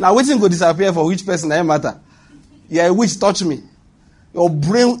 now waiting to disappear for which person that matter. You are a witch, touch me. Your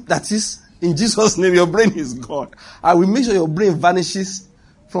brain, that is, in Jesus' name, your brain is gone. I will make sure your brain vanishes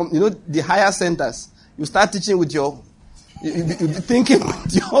from, the higher centers. You start teaching with you thinking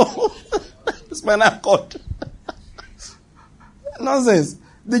with your spinal cord. Nonsense.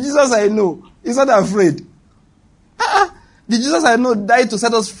 The Jesus I know is not afraid. The Jesus I know died to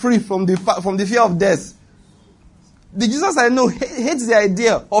set us free from the fear of death. The Jesus I know hates the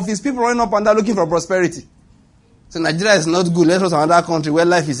idea of his people running up and down looking for prosperity. So Nigeria is not good. Let's go to another country where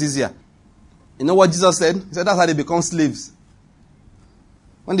life is easier. You know what Jesus said? He said that's how they become slaves.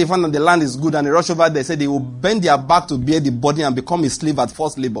 When they find that the land is good and they rush over there, they said they will bend their back to bear the burden and become a slave at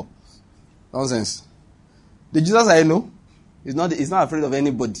forced labor. Nonsense. The Jesus I know is not afraid of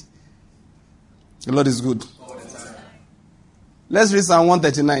anybody. The Lord is good. Let's read Psalm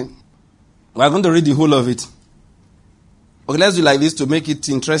 139. We are going to read the whole of it. Okay, let's do like this to make it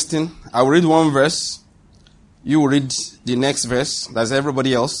interesting. I will read one verse. You will read the next verse. That's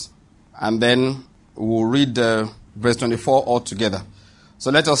everybody else. And then we'll read verse 24 all together. So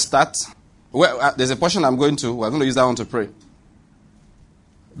let us start. Well, there's a portion we're going to use that one to pray.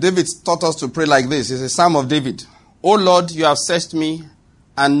 David taught us to pray like this. It's a Psalm of David. O Lord, you have searched me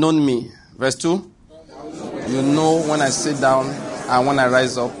and known me. Verse 2. You know when I sit down and when I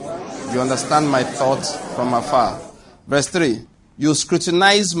rise up. You understand my thoughts from afar. Verse 3. You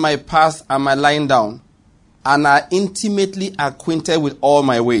scrutinize my path and my lying down, and are intimately acquainted with all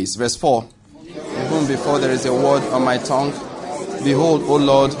my ways. Verse 4. Even before there is a word on my tongue, behold, O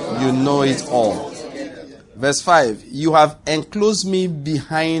Lord, you know it all. Verse 5. You have enclosed me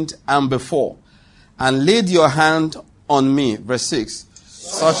behind and before, and laid your hand on me. Verse 6.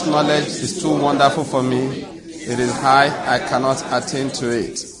 Such knowledge is too wonderful for me. It is high, I cannot attain to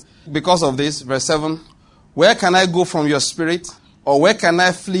it. Because of this, verse 7. Where can I go from your spirit? Or where can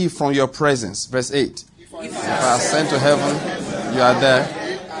I flee from your presence? Verse 8. If I ascend to heaven, you are there.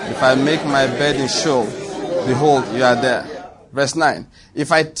 If I make my bed in Sheol, behold, you are there. Verse 9.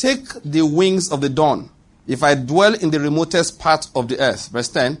 If I take the wings of the dawn, if I dwell in the remotest part of the earth. Verse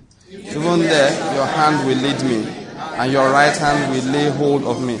 10. Even there your hand will lead me, and your right hand will lay hold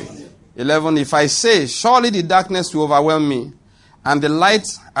of me. 11. If I say, surely the darkness will overwhelm me, and the light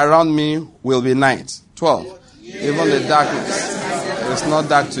around me will be night. 12. Even the darkness is not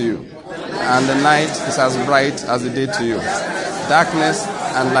dark to you, and the night is as bright as the day to you. Darkness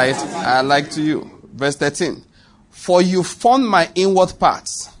and light are alike to you. Verse 13. For you formed my inward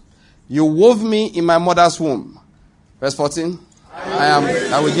parts. You wove me in my mother's womb. Verse 14.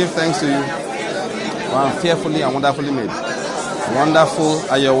 I will give thanks to you, for I am fearfully and wonderfully made. Wonderful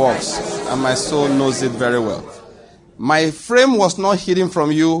are your works, and my soul knows it very well. My frame was not hidden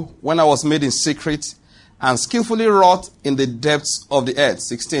from you when I was made in secret, and skillfully wrought in the depths of the earth.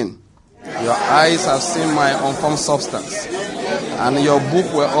 16. Your eyes have seen my unformed substance, and in your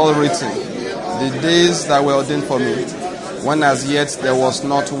book were all written, the days that were ordained for me, when as yet there was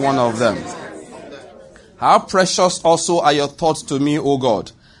not one of them. How precious also are your thoughts to me, O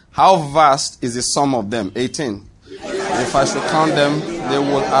God! How vast is the sum of them? 18. If I should count them, they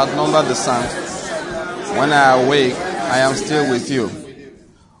would outnumber the sand. When I awake, I am still with you.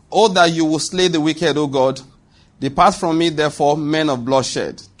 Oh, that you will slay the wicked, O God. Depart from me, therefore, men of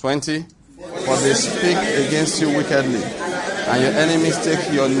bloodshed. 20. For they speak against you wickedly, and your enemies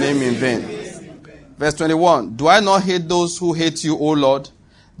take your name in vain. Verse 21. Do I not hate those who hate you, O Lord?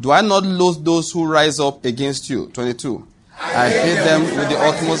 Do I not loathe those who rise up against you? 22. I hate them with the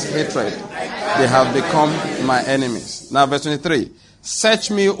utmost hatred. They have become my enemies. Now verse 23.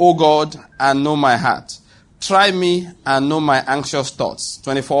 Search me, O God, and know my heart. Try me and know my anxious thoughts.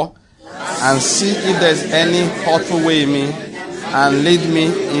 24. And see if there is any hurtful way in me, and lead me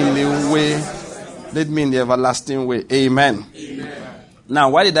in the everlasting way. Amen. Now,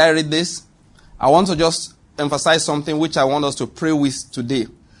 why did I read this? I want to just emphasize something which I want us to pray with today.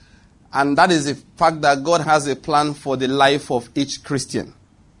 And that is the fact that God has a plan for the life of each Christian.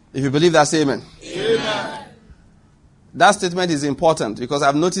 If you believe that, say amen. Amen. That statement is important because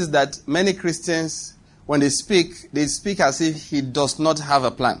I've noticed that many Christians, when they speak as if he does not have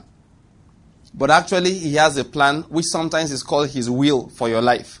a plan. But actually, he has a plan which sometimes is called his will for your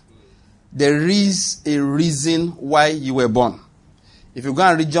life. There is a reason why you were born. If you go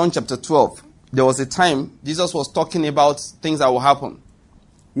and read John chapter 12, there was a time Jesus was talking about things that will happen.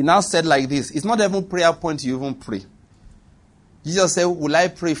 He now said like this. It's not even prayer point you even pray. Jesus said, will I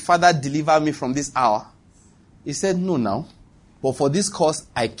pray, Father, deliver me from this hour? He said, no now. But for this cause,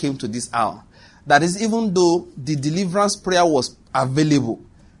 I came to this hour. That is, even though the deliverance prayer was available,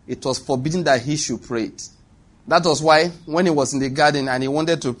 it was forbidden that he should pray it. That was why when he was in the garden and he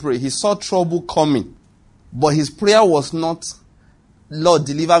wanted to pray, he saw trouble coming. But his prayer was not, Lord,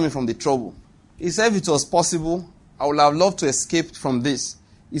 deliver me from the trouble. He said, if it was possible, I would have loved to escape from this.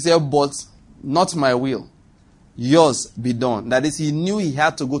 He said, but not my will. Yours be done. That is, he knew he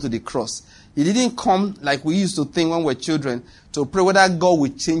had to go to the cross. He didn't come like we used to think when we were children to pray whether God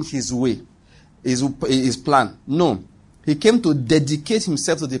will change his way, his plan. No. He came to dedicate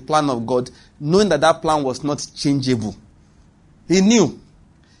himself to the plan of God, knowing that that plan was not changeable. He knew.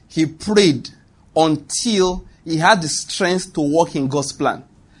 He prayed until he had the strength to walk in God's plan.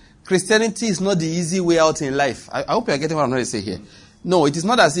 Christianity is not the easy way out in life. I hope you are getting what I'm trying to say here. No, it is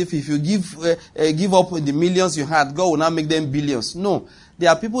not as if you give up the millions you had, God will now make them billions. No. There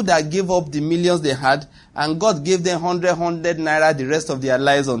are people that gave up the millions they had, and God gave them 100 naira the rest of their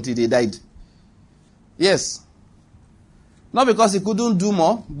lives until they died. Yes. Not because he couldn't do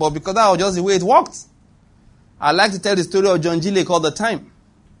more, but because that was just the way it worked. I like to tell the story of John G. Lake all the time.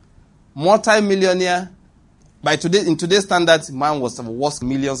 Multi-millionaire. In today's standards, man was worth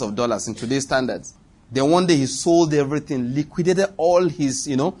millions of dollars in today's standards. Then one day he sold everything, liquidated all his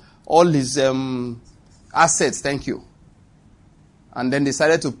assets. Thank you. And then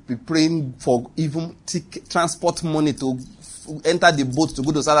decided to be praying for even transport money to enter the boat to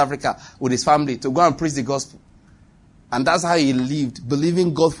go to South Africa with his family to go and preach the gospel. And that's how he lived,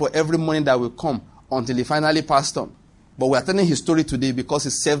 believing God for every money that will come until he finally passed on. But we are telling his story today because he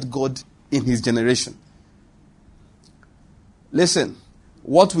served God in his generation. Listen,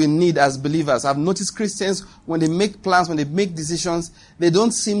 what we need as believers, I've noticed Christians, when they make plans, when they make decisions, a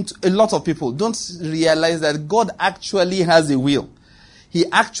lot of people don't realize that God actually has a will. He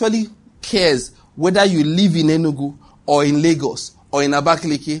actually cares whether you live in Enugu or in Lagos or in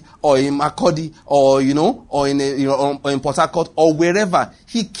Abakaliki or in Makurdi or in Port Harcourt or wherever.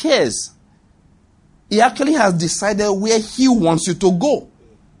 He cares. He actually has decided where he wants you to go.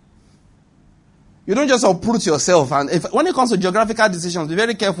 You don't just uproot yourself. And when it comes to geographical decisions, be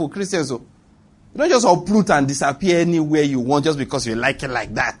very careful, Christians. You don't just uproot and disappear anywhere you want just because you like it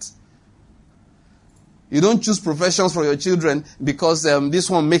like that. You don't choose professions for your children because this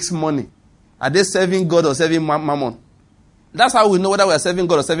one makes money. Are they serving God or serving mammon? That's how we know whether we are serving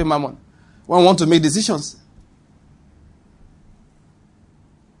God or serving mammon. When we want to make decisions.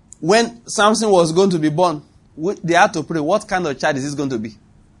 When Samson was going to be born, they had to pray, what kind of child is this going to be?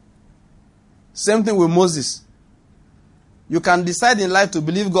 Same thing with Moses. You can decide in life to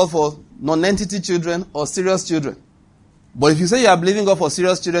believe God for non-entity children or serious children. But if you say you are believing God for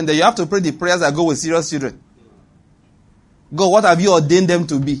serious children, then you have to pray the prayers that go with serious children. God, what have you ordained them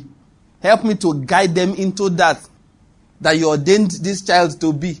to be? Help me to guide them into that you ordained this child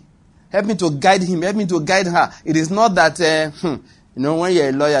to be. Help me to guide him. Help me to guide her. It is not that, when you're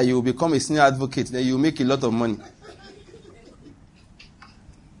a lawyer, you will become a senior advocate. Then you make a lot of money.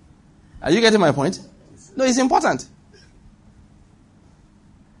 Are you getting my point? No, it's important.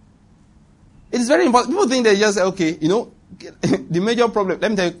 It is very important. People think they just say, okay, the major problem,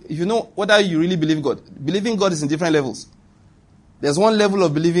 let me tell you, if you know whether you really believe God, believing God is in different levels. There's one level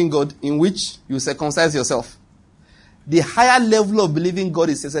of believing God in which you circumcise yourself. The higher level of believing God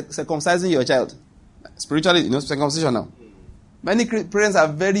is circumcising your child. Spiritually, circumcision now. Many parents are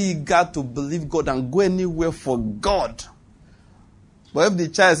very eager to believe God and go anywhere for God. But if the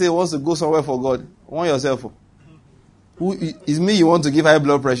child says he wants to go somewhere for God, warn yourself. Who is me you want to give high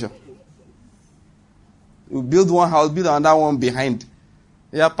blood pressure? You build one house, build another one behind.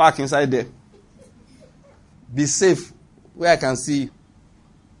 You park inside there. Be safe where I can see you.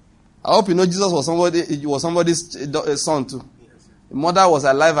 I hope you know Jesus was somebody's son too. The mother was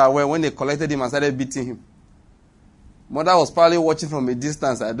alive and well when they collected him and started beating him. Mother was probably watching from a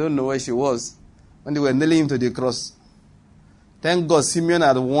distance. I don't know where she was when they were nailing him to the cross. Thank God Simeon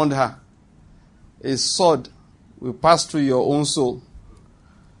had warned her. A sword will pass through your own soul.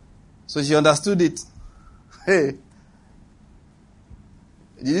 So she understood it. Hey.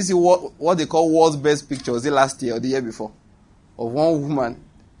 Did you see what they call world's best picture? Was it last year or the year before? Of one woman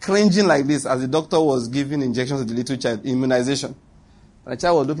cringing like this as the doctor was giving injections to the little child, immunization. And the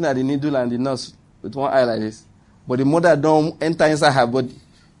child was looking at the needle and the nurse with one eye like this. But the mother don't enter inside her body.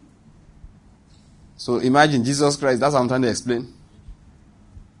 So imagine Jesus Christ, that's what I'm trying to explain.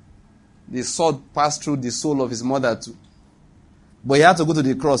 The sword passed through the soul of his mother too. But he had to go to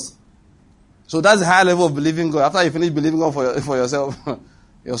the cross. So that's the high level of believing God. After you finish believing God for yourself,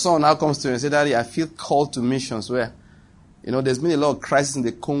 your son now comes to you and says, Daddy, I feel called to missions where, there's been a lot of crisis in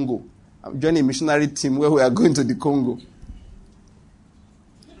the Congo. I'm joining a missionary team where we are going to the Congo.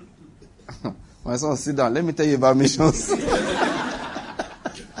 My son, sit down. Let me tell you about missions.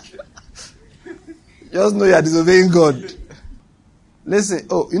 Just know you are disobeying God. Listen,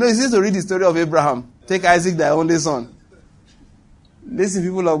 it's easy to read the story of Abraham. Take Isaac, thy only son. Listen,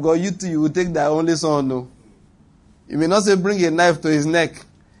 people of God, you too, you will take thy only son, no. You may not say bring a knife to his neck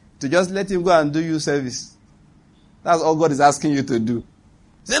to just let him go and do you service. That's all God is asking you to do.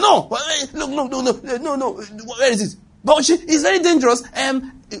 Say, no, no, where is it? But it's very dangerous.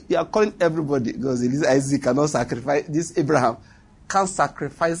 You are calling everybody because this Isaac cannot sacrifice, this Abraham can't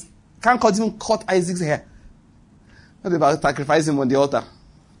even cut Isaac's hair. Not about sacrifice him on the altar.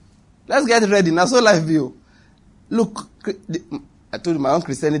 Let's get ready. Now, so life view. Look, I told you my own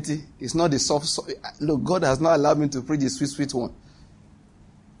Christianity is not the soft. Look, God has not allowed me to preach the sweet one.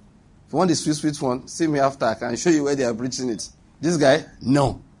 If you want the sweet one, see me after. I can show you where they are preaching it. This guy,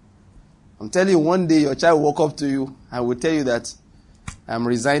 no. I'm telling you, one day your child will walk up to you and will tell you that I'm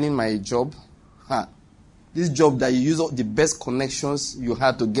resigning my job. This job that you use all the best connections you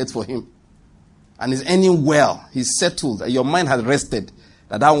had to get for him. And he's earning well. He's settled. Your mind has rested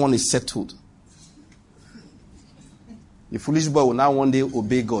that one is settled. The foolish boy will now one day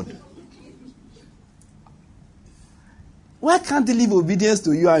obey God. Why can't he leave obedience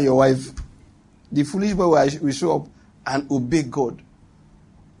to you and your wife? The foolish boy will show up and obey God.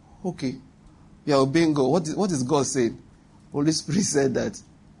 Okay. You are obeying God. What is God saying? Holy Spirit said that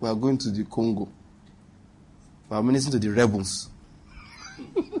we are going to the Congo. We are ministering to the rebels.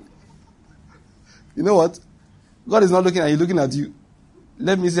 You know what? God is not looking at you, looking at you.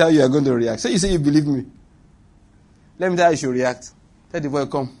 Let me see how you are going to react. So you say you believe me. Let me tell you how you should react. Tell the boy,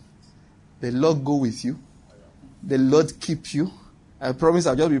 come. The Lord go with you. The Lord keep you. I promise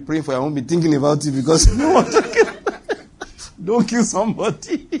I'll just be praying for you. I won't be thinking about you because don't kill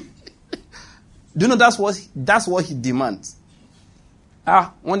somebody. Do you know that's what he demands?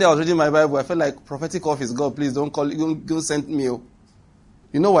 One day I was reading my Bible. I felt like prophetic office. God, please don't send me. You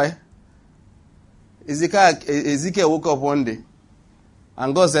know why? Ezekiel woke up one day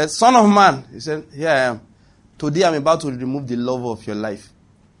and God said, Son of man. He said, here I am. Today I'm about to remove the love of your life.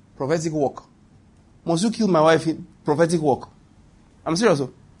 Prophetic work. Must you kill my wife in prophetic work? I'm serious.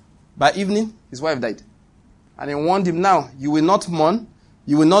 By evening, his wife died. And he warned him, now, you will not mourn.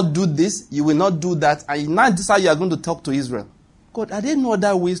 You will not do this. You will not do that. And now this is how you are going to talk to Israel. God, are there no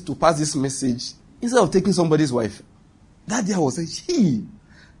other ways to pass this message instead of taking somebody's wife? That day I was saying, gee.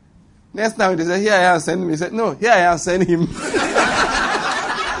 Next time they said, here I am, send him. He said, no, here I am, send him.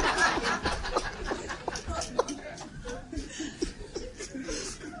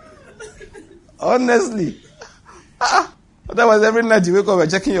 Honestly. Otherwise, every night you wake up and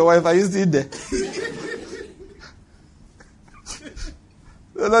checking your wife, are you still there?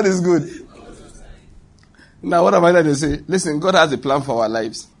 The Lord is good. Now, what am I trying to say? Listen, God has a plan for our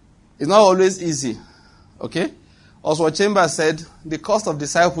lives. It's not always easy. Okay? Oswald Chambers said, the cost of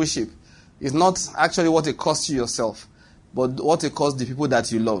discipleship is not actually what it costs you yourself, but what it costs the people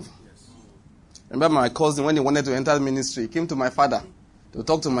that you love. Remember my cousin, when he wanted to enter the ministry, he came to my father to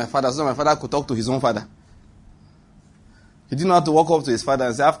talk to my father so my father could talk to his own father. He didn't know how to walk up to his father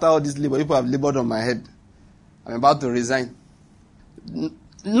and say, after all this labor, people have labored on my head. I'm about to resign.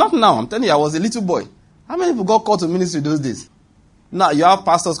 Not now. I'm telling you, I was a little boy. How many people got called to ministry those days? Now, you have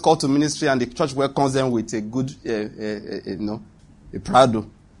pastors called to ministry and the church welcomes them with a good, a Prado.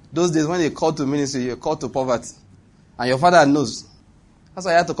 Those days when they called to ministry, you're called to poverty. And your father knows. That's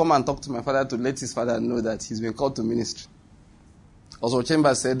why I had to come and talk to my father to let his father know that he's been called to ministry. Also,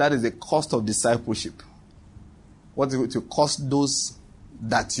 Chambers said that is the cost of discipleship. What it will cost those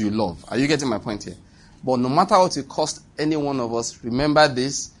that you love. Are you getting my point here? But no matter what it costs any one of us, remember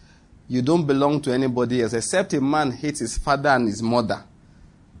this, you don't belong to anybody else. Except a man hates his father and his mother,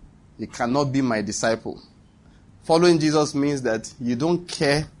 he cannot be my disciple. Following Jesus means that you don't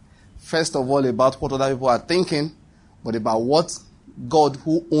care, first of all, about what other people are thinking, but about what God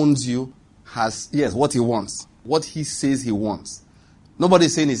who owns you has, what he wants. What he says he wants. Nobody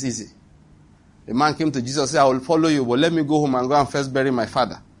is saying it's easy. A man came to Jesus and said, I will follow you, but let me go home and go and first bury my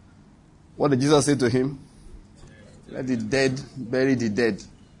father. What did Jesus say to him? Let the dead bury the dead.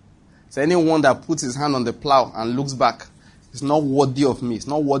 So anyone that puts his hand on the plow and looks back is not worthy of me. It's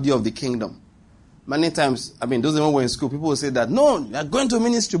not worthy of the kingdom. Many times, those when we were in school, people will say that, no, they are going to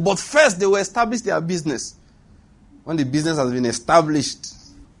ministry, but first they will establish their business. When the business has been established,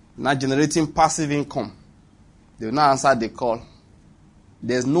 now generating passive income, they will not answer the call.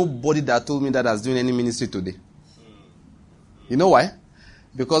 There's nobody that told me that has doing any ministry today. You know why?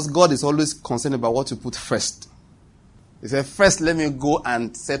 Because God is always concerned about what you put first. He said, first let me go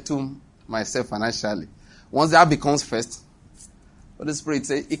and settle myself financially. Once that becomes first, Holy Spirit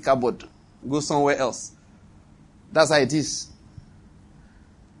say, Ichabod, go somewhere else. That's how it is.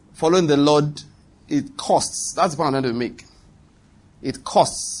 Following the Lord, it costs. That's the point I'm trying to make. It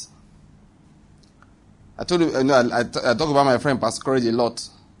costs. I told you, I talk about my friend Pastor Courage a lot.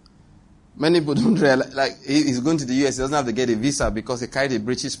 Many people don't realize, like, he's going to the US, he doesn't have to get a visa because he carried a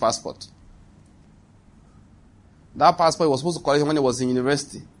British passport. That passport was supposed to collect him when he was in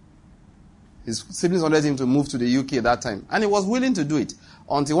university. His siblings wanted him to move to the UK at that time. And he was willing to do it.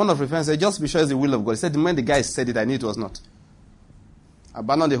 Until one of his friends said, just be sure it's the will of God. He said, the moment the guy said it, I knew it was not.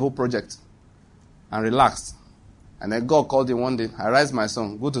 Abandoned the whole project. And relaxed. And then God called him one day, arise my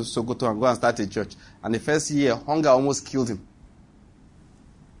son, go to Sokoto and go and start a church. And the first year, hunger almost killed him.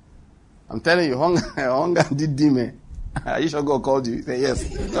 I'm telling you, hunger did demon. Are you sure God called you? He said, yes.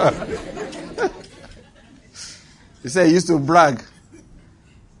 He said he used to brag.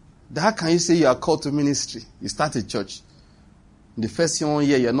 How can you say you are called to ministry? You start a church. In the first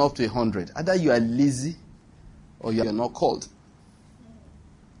year, you're not up to 100. Either you are lazy or you are not called.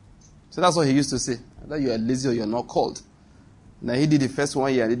 So that's what he used to say. Either you are lazy or you are not called. Now he did the first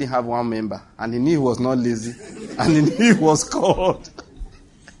 1 year and didn't have one member. And he knew he was not lazy. And he knew he was called.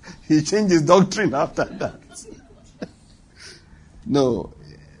 He changed his doctrine after that. No.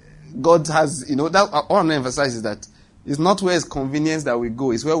 God has, that I want to emphasize is that it's not where it's convenience that we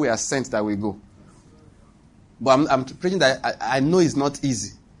go. It's where we are sent that we go. But I'm preaching that I know it's not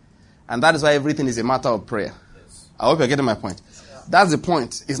easy. And that is why everything is a matter of prayer. Yes. I hope you're getting my point. That's the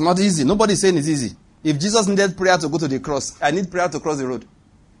point. It's not easy. Nobody's saying it's easy. If Jesus needed prayer to go to the cross, I need prayer to cross the road.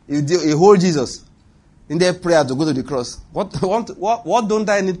 If the whole Jesus needed prayer to go to the cross, what don't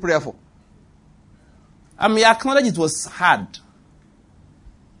I need prayer for? I acknowledge it was hard.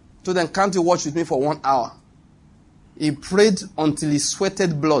 So then, can't you watch with me for 1 hour? He prayed until he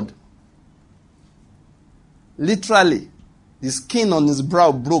sweated blood. Literally, the skin on his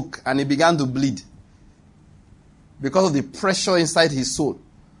brow broke and he began to bleed. Because of the pressure inside his soul.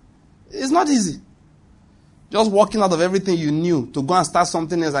 It's not easy. Just walking out of everything you knew to go and start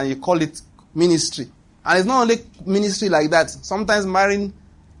something else and you call it ministry. And it's not only ministry like that. Sometimes marrying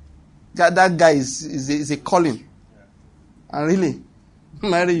that guy is a calling. And really,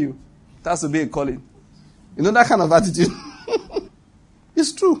 marry you. It has to be a calling. That kind of attitude.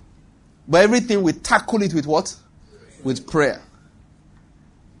 It's true. But everything we tackle it with what? With prayer.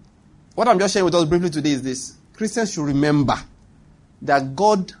 What I'm just sharing with us briefly today is this. Christians should remember that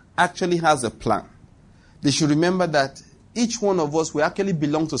God actually has a plan. They should remember that each one of us, we actually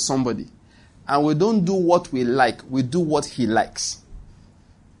belong to somebody. And we don't do what we like. We do what he likes.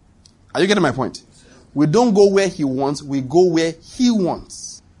 Are you getting my point? We don't go where he wants. We go where he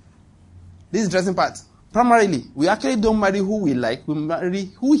wants. This is the interesting part. Primarily, we actually don't marry who we like. We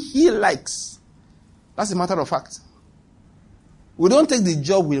marry who he likes. That's a matter of fact. We don't take the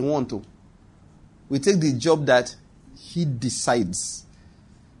job we want to. We take the job that he decides.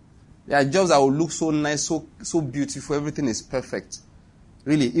 There are jobs that will look so nice, so beautiful. Everything is perfect.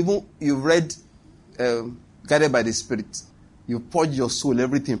 Really, even you've read Guided by the Spirit. You purge your soul,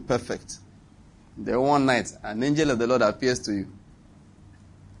 everything perfect. Then one night, an angel of the Lord appears to you.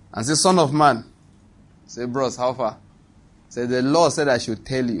 And says, Son of man. Say, bros, how far? Said, the Lord said I should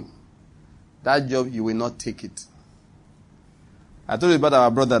tell you, that job, you will not take it. I told you about our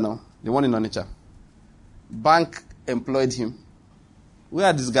brother now, the one in Onitsha. Bank employed him. Where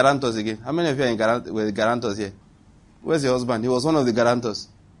are these guarantors again? How many of you were the guarantors here? Where's your husband? He was one of the guarantors.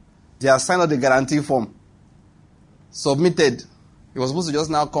 They have signed out the guarantee form. Submitted. He was supposed to just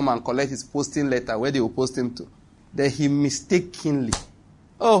now come and collect his posting letter where they will post him to. Then he mistakenly,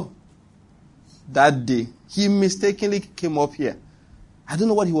 that day, he mistakenly came up here. I don't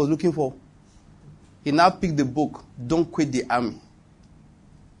know what he was looking for. He now picked the book, Don't Quit the Army.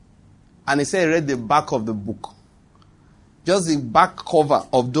 And he said he read the back of the book. Just the back cover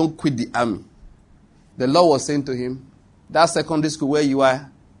of Don't Quit the Army. The Lord was saying to him, that secondary school where you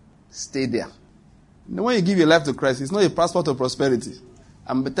are, stay there. When you give your life to Christ, it's not a passport to prosperity.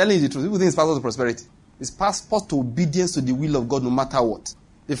 I'm telling you the truth. People think it's passport to prosperity. It's passport to obedience to the will of God no matter what.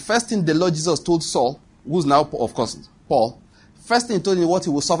 The first thing the Lord Jesus told Saul, who's now, of course, Paul, first thing he told him what he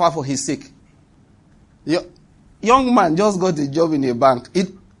will suffer for his sake. The young man just got a job in a bank.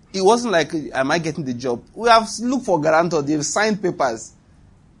 It wasn't like, am I getting the job? We have looked for guarantor. They've signed papers.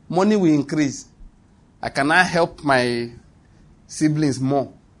 Money will increase. I can now help my siblings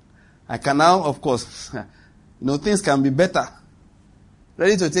more. I can now, of course, things can be better.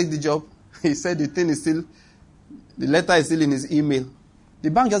 Ready to take the job? He said the letter is still in his email.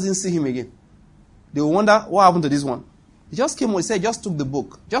 The bank just didn't see him again. They will wonder, what happened to this one? He just came on, he said, just took the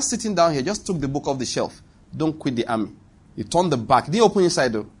book. Just sitting down here, just took the book off the shelf. Don't Quit the Army. He turned the back. He didn't open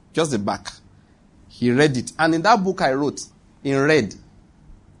inside though, just the back. He read it. And in that book I wrote, in red,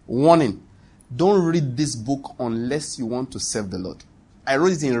 warning, don't read this book unless you want to serve the Lord. I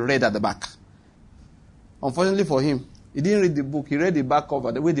wrote it in red at the back. Unfortunately for him, he didn't read the book. He read the back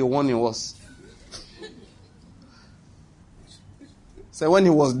cover, the way the warning was. So when he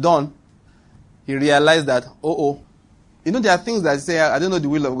was done, he realized that, there are things that say, I don't know the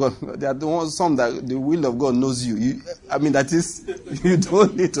will of God. There are some that the will of God knows you. That is, you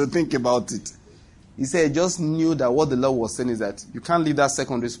don't need to think about it. He said, he just knew that what the Lord was saying is that you can't leave that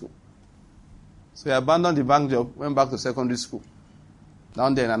secondary school. So he abandoned the bank job, went back to secondary school,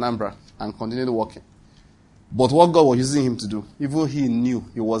 down there in Anambra, and continued working. But what God was using him to do, even he knew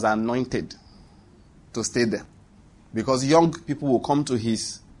he was anointed to stay there. Because young people will come to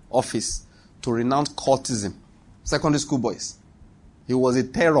his office to renounce cultism. Secondary school boys. He was a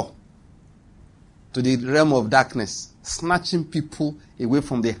terror to the realm of darkness, snatching people away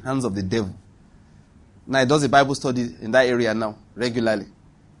from the hands of the devil. Now he does a Bible study in that area now, regularly,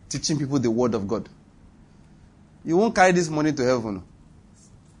 teaching people the word of God. You won't carry this money to heaven.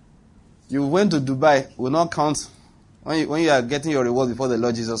 You went to Dubai, will not count when you are getting your reward before the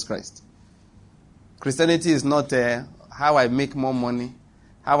Lord Jesus Christ. Christianity is not how I make more money,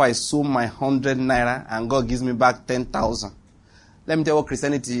 how I sow my 100 naira and God gives me back 10,000. Let me tell you what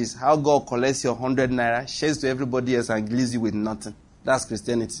Christianity is. How God collects your 100 naira, shares to everybody else and leaves you with nothing. That's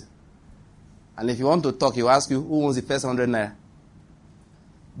Christianity. And if you want to talk, he will ask you, who wants the first 100 naira?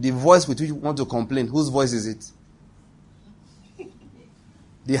 The voice with which you want to complain, whose voice is it?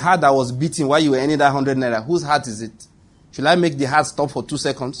 The heart that was beating while you were earning that 100 naira, whose heart is it? Should I make the heart stop for 2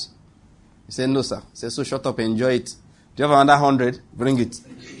 seconds? He said, no, sir. He said, so shut up, enjoy it. Do you have another 100? Bring it.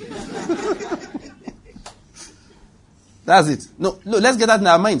 That's it. No, let's get that in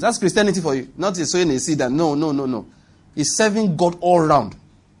our minds. That's Christianity for you. Not sowing a seed. No. It's serving God all around.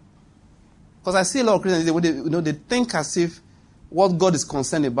 Because I see a lot of Christians, they think as if what God is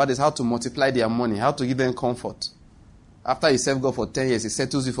concerned about is how to multiply their money, how to give them comfort. After you serve God for 10 years, he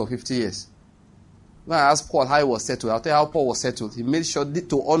settles you for 50 years. When I asked Paul how he was settled, I'll tell you how Paul was settled. He made sure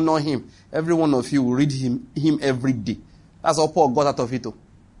to honor him. Every one of you will read him every day. That's all Paul got out of it.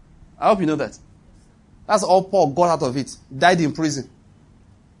 I hope you know that. That's all Paul got out of it. Died in prison.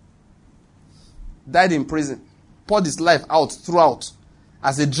 Poured his life out throughout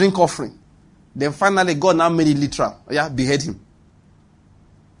as a drink offering. Then finally God now made it literal. Behead him.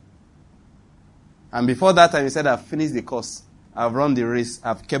 And before that time he said, I've finished the course. I've run the race.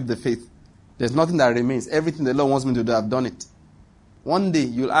 I've kept the faith. There's nothing that remains. Everything the Lord wants me to do, I've done it. One day,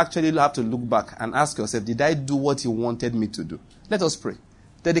 you'll actually have to look back and ask yourself, did I do what He wanted me to do? Let us pray.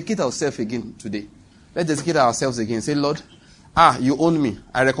 Dedicate ourselves again today. Let's dedicate ourselves again. Say, Lord, you own me.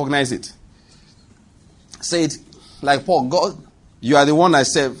 I recognize it. Say it like Paul, God, you are the one I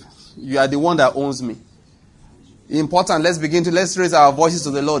serve. You are the one that owns me. Important, let's raise our voices to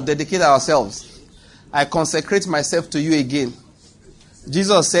the Lord. Dedicate ourselves. I consecrate myself to you again.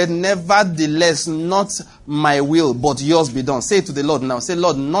 Jesus said, nevertheless, not my will, but yours be done. Say it to the Lord now. Say,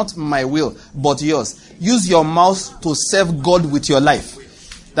 Lord, not my will, but yours. Use your mouth to serve God with your life.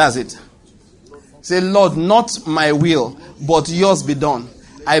 That's it. Say, Lord, not my will, but yours be done.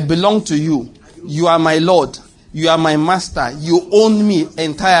 I belong to you. You are my Lord. You are my master. You own me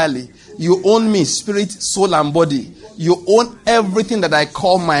entirely. You own me, spirit, soul, and body. You own everything that I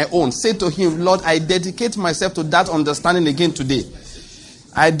call my own. Say to him, Lord, I dedicate myself to that understanding again today.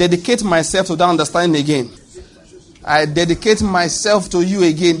 I dedicate myself to that understanding again. I dedicate myself to you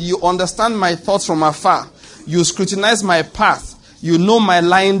again. You understand my thoughts from afar. You scrutinize my path. You know my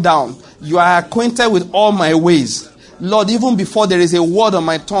lying down. You are acquainted with all my ways. Lord, even before there is a word on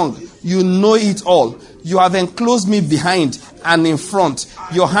my tongue, you know it all. You have enclosed me behind and in front.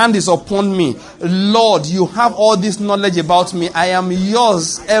 Your hand is upon me. Lord, you have all this knowledge about me. I am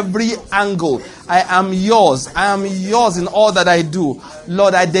yours every angle. I am yours. I am yours in all that I do.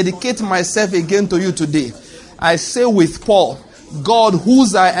 Lord, I dedicate myself again to you today. I say with Paul, God,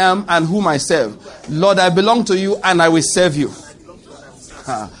 whose I am and whom I serve. Lord, I belong to you and I will serve you.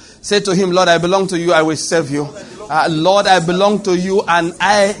 Say to him, Lord, I belong to you, I will serve you. Lord, I belong to you and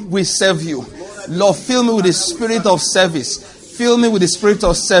I will serve you. Lord, fill me with the spirit of service. Fill me with the spirit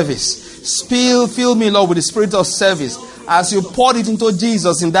of service. Fill me, Lord, with the spirit of service. As you poured it into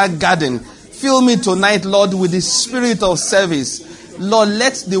Jesus in that garden, fill me tonight, Lord, with the spirit of service. Lord,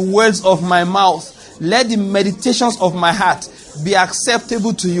 let the words of my mouth, let the meditations of my heart be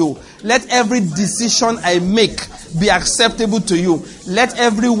acceptable to you. Let every decision I make be acceptable to you. Let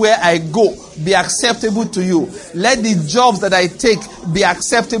everywhere I go be acceptable to you. Let the jobs that I take be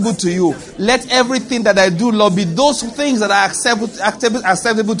acceptable to you. Let everything that I do, Lord, be those things that are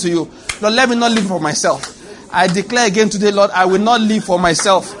acceptable to you. Lord, let me not live for myself. I declare again today, Lord, I will not live for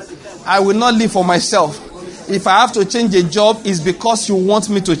myself. I will not live for myself. If I have to change a job, it's because you want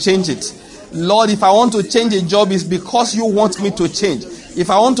me to change it. Lord, if I want to change a job, it's because you want me to change. If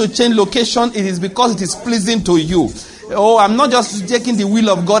I want to change location, it is because it is pleasing to you. Oh, I'm not just taking the will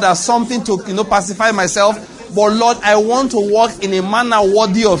of God as something to, pacify myself. But Lord, I want to walk in a manner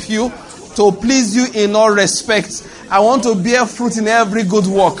worthy of you, to please you in all respects. I want to bear fruit in every good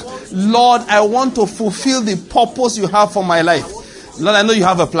work. Lord, I want to fulfill the purpose you have for my life. Lord, I know you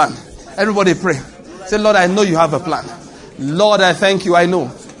have a plan. Everybody pray. Say, Lord, I know you have a plan. Lord, I thank you. I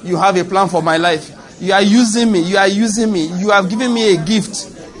know you have a plan for my life. You are using me. You are using me. You have given me a gift.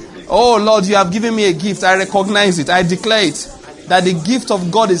 Oh, Lord, you have given me a gift. I recognize it. I declare it. That the gift of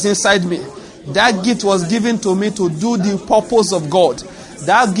God is inside me. That gift was given to me to do the purpose of God.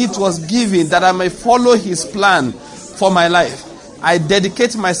 That gift was given that I may follow his plan for my life. I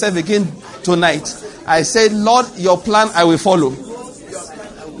dedicate myself again tonight. I say, Lord, your plan I will follow.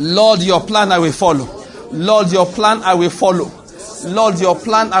 Lord, your plan I will follow. Lord, your plan I will follow. Lord, your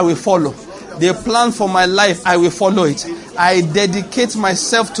plan I will follow. The plan for my life, I will follow it. I dedicate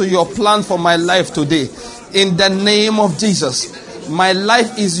myself to your plan for my life today. In the name of Jesus. My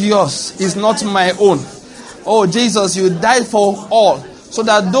life is yours. It's not my own. Oh, Jesus, you died for all, so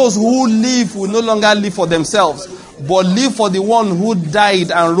that those who live will no longer live for themselves, but live for the one who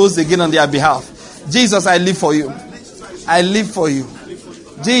died and rose again on their behalf. Jesus, I live for you. I live for you.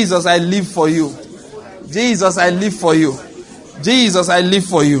 Jesus, I live for you. Jesus, I live for you. Jesus, I live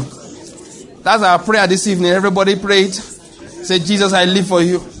for you. That's our prayer this evening. Everybody prayed. Say, Jesus, I live for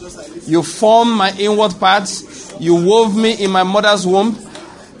you. You formed my inward parts. You wove me in my mother's womb.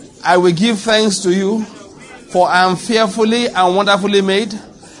 I will give thanks to you, for I am fearfully and wonderfully made.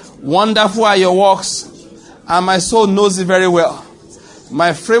 Wonderful are your works, and my soul knows it very well.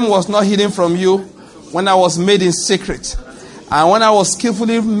 My frame was not hidden from you when I was made in secret, and when I was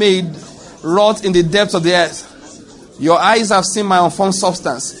skillfully made, wrought in the depths of the earth. Your eyes have seen my unformed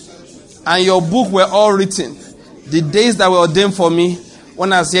substance, and your book were all written, the days that were ordained for me,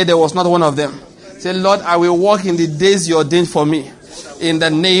 when I said there was not one of them. Say, Lord, I will walk in the days you ordained for me. In the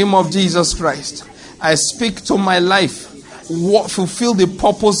name of Jesus Christ, I speak to my life. Fulfill the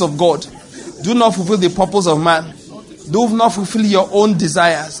purpose of God. Do not fulfill the purpose of man. Do not fulfill your own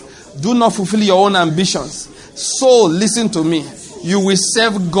desires. Do not fulfill your own ambitions. Soul, listen to me. You will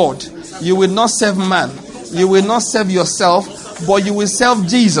serve God. You will not serve man. You will not serve yourself, but you will serve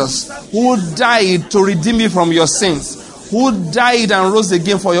Jesus, who died to redeem you from your sins, who died and rose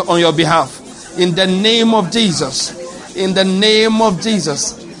again on your behalf. In the name of Jesus. In the name of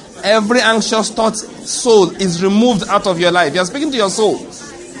Jesus. Every anxious thought, soul, is removed out of your life. You are speaking to your soul.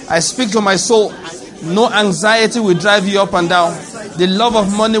 I speak to my soul. No anxiety will drive you up and down. The love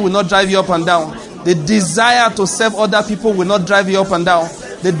of money will not drive you up and down. The desire to serve other people will not drive you up and down.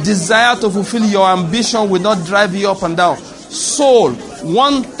 The desire to fulfill your ambition will not drive you up and down. Soul,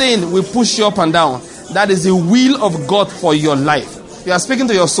 one thing will push you up and down. That is the will of God for your life. You are speaking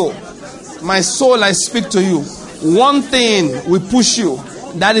to your soul. My soul, I speak to you. One thing will push you.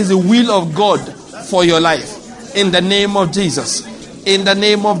 That is the will of God for your life. In the name of Jesus. In the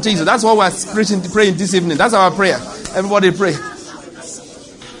name of Jesus. That's what we're praying this evening. That's our prayer. Everybody pray.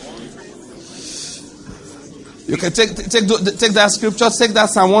 You can take that scripture, take that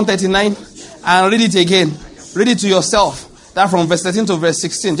Psalm 139 and read it again. Read it to yourself. That from verse 13 to verse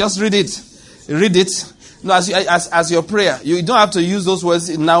 16. Just read it. Read it. No, as your prayer. You don't have to use those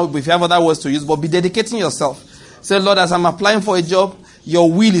words now if you have other words to use, but be dedicating yourself. Say, Lord, as I'm applying for a job,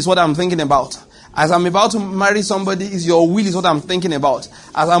 your will is what I'm thinking about. As I'm about to marry somebody, your will is what I'm thinking about.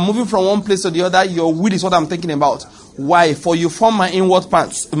 As I'm moving from one place to the other, your will is what I'm thinking about. Why? For you form my inward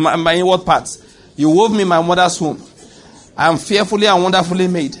parts. My inward parts. You wove me in my mother's womb. I am fearfully and wonderfully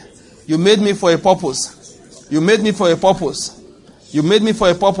made. You made me for a purpose. You made me for a purpose. You made me for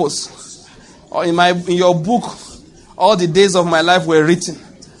a purpose. In your book, all the days of my life were written.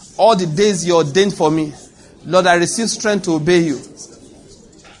 All the days you ordained for me. Lord, I receive strength to obey you.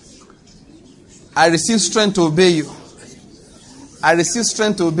 I receive strength to obey you. I receive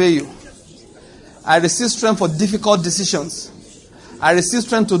strength to obey you. I receive strength for difficult decisions. I receive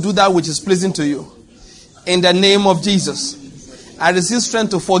strength to do that which is pleasing to you. In the name of Jesus. I receive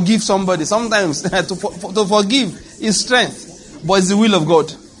strength to forgive somebody. Sometimes to forgive is strength, but it's the will of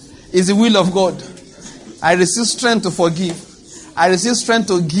God. It's the will of God. I receive strength to forgive. I receive strength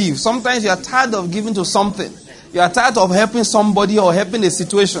to give. Sometimes you are tired of giving to something. You are tired of helping somebody or helping a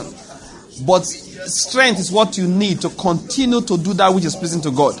situation. But strength is what you need to continue to do that which is pleasing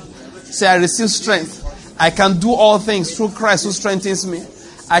to God. Say, I receive strength. I can do all things through Christ who strengthens me.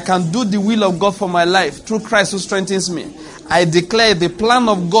 I can do the will of God for my life through Christ who strengthens me. I declare the plan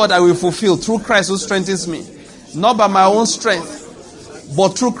of God I will fulfill through Christ who strengthens me. Not by my own strength,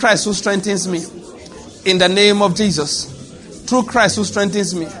 but through Christ who strengthens me. In the name of Jesus. Through Christ who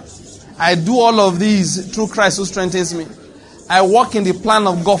strengthens me. I do all of these through Christ who strengthens me. I walk in the plan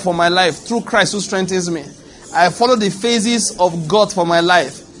of God for my life through Christ who strengthens me. I follow the phases of God for my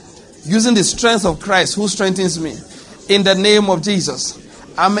life using the strength of Christ who strengthens me. In the name of Jesus.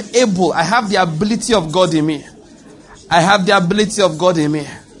 I'm able. I have the ability of God in me. I have the ability of God in me.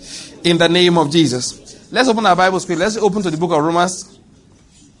 In the name of Jesus. Let's open our Bibles quickly. Let's open to the book of Romans.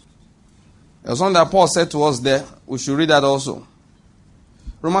 There's something that Paul said to us there. We should read that also.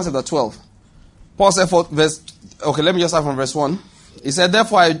 Romans chapter 12. Paul said let me just start from verse 1. He said,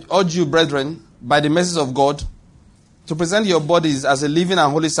 therefore I urge you, brethren, by the mercies of God, to present your bodies as a living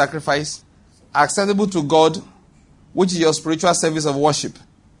and holy sacrifice, acceptable to God, which is your spiritual service of worship.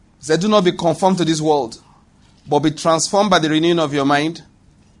 He said, do not be conformed to this world, but be transformed by the renewing of your mind,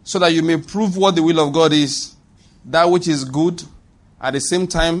 so that you may prove what the will of God is, that which is good, at the same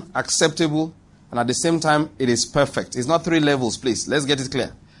time acceptable, and at the same time it is perfect. It's not 3 levels, please. Let's get it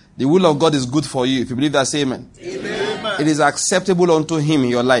clear. The will of God is good for you. If you believe that, say amen. Amen. It is acceptable unto him in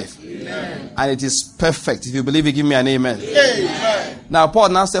your life. Amen. And it is perfect. If you believe it, give me an amen. Amen. Now Paul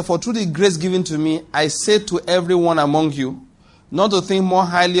now said, for through the grace given to me, I say to everyone among you, not to think more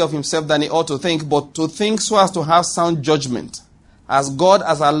highly of himself than he ought to think, but to think so as to have sound judgment, as God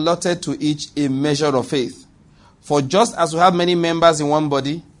has allotted to each a measure of faith. For just as we have many members in one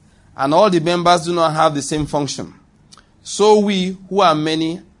body, and all the members do not have the same function, so we who are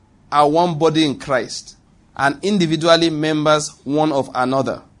many are one body in Christ, and individually members one of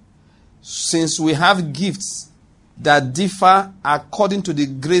another. Since we have gifts that differ according to the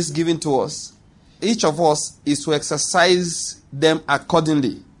grace given to us, each of us is to exercise them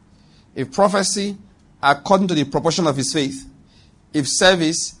accordingly. If prophecy, according to the proportion of his faith. If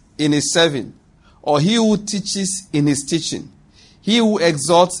service, in his serving. Or he who teaches, in his teaching. He who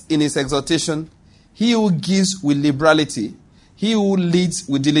exhorts, in his exhortation. He who gives with liberality. He who leads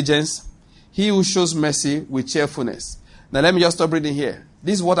with diligence. He who shows mercy with cheerfulness. Now let me just stop reading here.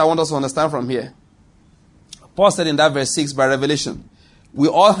 This is what I want us to understand from here. Paul said in that verse 6 by revelation, we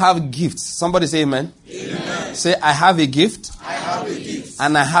all have gifts. Somebody say amen. Amen. Say, I have a gift. I have a gift.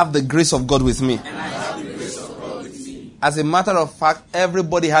 And I have the grace of God with me. And I have the grace of God with me. As a matter of fact,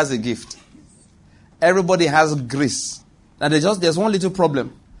 everybody has a gift. Everybody has grace. Now there's one little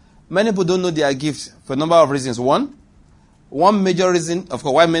problem. Many people don't know their gift for a number of reasons. One major reason, of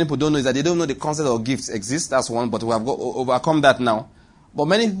course, why many people don't know is that they don't know the concept of gifts exists. That's one, but we have overcome that now. But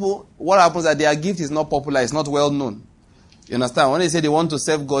many people, what happens is that their gift is not popular, it's not well known. You understand? When they say they want to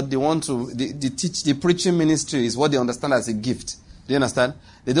serve God, they want to, the preaching ministry is what they understand as a gift. Do you understand?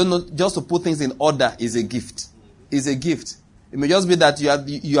 They don't know, just to put things in order is a gift. It's a gift. It may just be that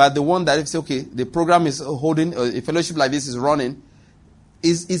you are the one that say, okay, the program is holding, a fellowship like this is running.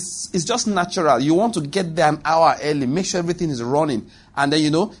 It's just natural. You want to get there an hour early, make sure everything is running. And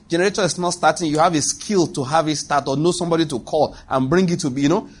then, generator is not starting. You have a skill to have it start or know somebody to call and bring it to be,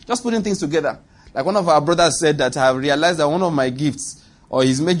 just putting things together. Like one of our brothers said that I have realized that one of my gifts, or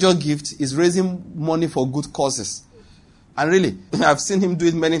his major gift, is raising money for good causes. And really, I've seen him do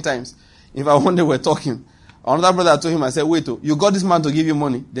it many times. In fact, one day we're talking. Another brother told him, I said, wait, you got this man to give you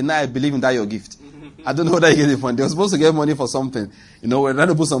money. Then I believe in that your gift. I don't know whether he get it from. They were supposed to get money for something. We're trying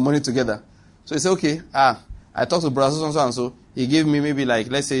to put some money together. So he said, okay, I talked to brother so and so. He gave me maybe like,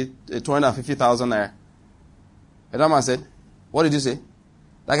 let's say, 250,000 naira. And that man said, what did you say?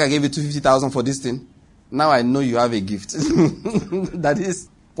 Like I gave you 250,000 for this thing. Now I know you have a gift. That is,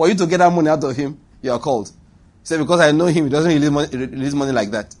 for you to get that money out of him, you are called. He said, because I know him, he doesn't release money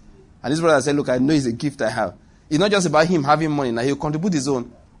like that. And this brother said, look, I know it's a gift I have. It's not just about him having money. Now he'll contribute his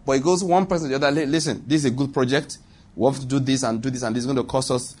own. But he goes one person to the other, listen, this is a good project. We have to do this, and this is going to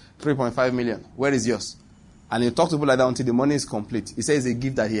cost us 3.5 million. Where is yours? And he'll talk to people like that until the money is complete. He says it's a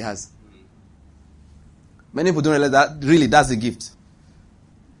gift that he has. Many people don't realize that really that's a gift.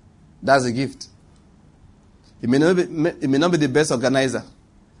 That's a gift. It may not be the best organizer.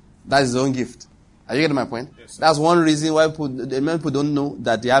 That's his own gift. Are you getting my point? Yes, that's one reason why many people don't know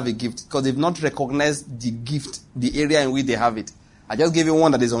that they have a gift. Because they've not recognized the gift, the area in which they have it. I just gave you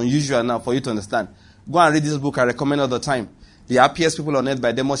one that is unusual now for you to understand. Go and read this book I recommend all the time. The Happiest People on Earth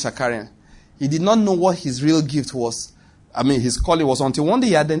by Demos Shakarian. He did not know what his real gift was. His calling was until one day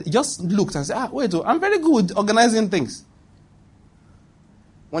he just looked and said, wait, I'm very good with organizing things.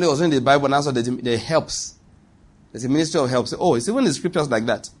 When he was reading the Bible and answered the helps. There's a ministry of helps. Oh, it's even the scriptures like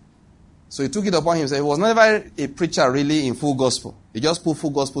that. So he took it upon himself. He was never a preacher really in full gospel. He just put full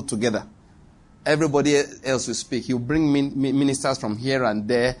gospel together. Everybody else will speak. He'll bring ministers from here and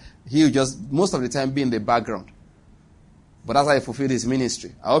there. He'll just, most of the time, be in the background. But that's how he fulfilled his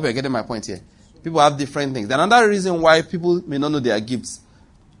ministry. I hope you're getting my point here. People have different things. Another reason why people may not know their gifts.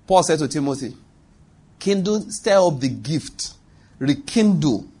 Paul said to Timothy, kindle, stir up the gift.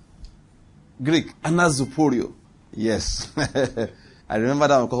 Rekindle. Greek, anazoporio. Yes. I remember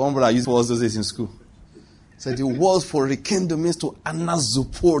that because one brother used to those days in school. So the word for rekindle means to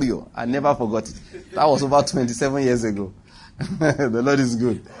anazoporio. I never forgot it. That was about 27 years ago. The Lord is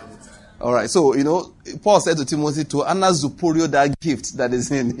good. All right. So, Paul said to Timothy to anazoporio that gift that is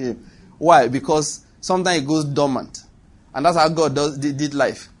in him. Why? Because sometimes it goes dormant. And that's how God did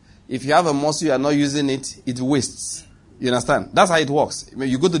life. If you have a muscle, you are not using it, it wastes. You understand? That's how it works.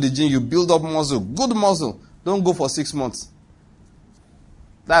 You go to the gym, you build up muscle. Good muscle. Don't go for 6 months.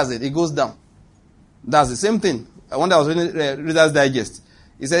 That's it. It goes down. That's the same thing. One day I was reading Reader's Digest.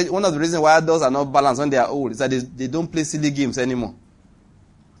 He said one of the reasons why adults are not balanced when they are old is that they don't play silly games anymore.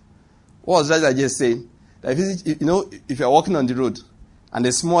 What was Reader's Digest saying? That if you're walking on the road and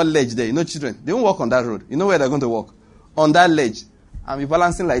there's a small ledge there, children, they won't walk on that road. You know where they're going to walk? On that ledge. And be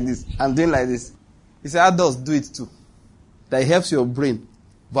balancing like this. I'm doing like this. He said adults do it too. That helps your brain.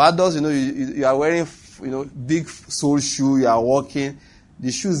 But adults, you are wearing, big sole shoe, you are walking.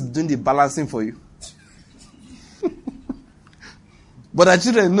 The shoe is doing the balancing for you. But our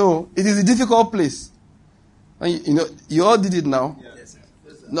children know it is a difficult place. And you all did it now. Yes.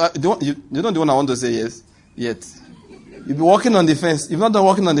 No, you don't the one I want to say yes yet. You'll be walking on the fence. You've not done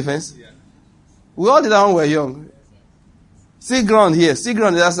walking on the fence? Yeah. We all did that when we were young. See ground here, see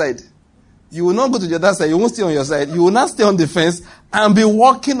ground on the other side. You will not go to the other side. You won't stay on your side. You will not stay on the fence and be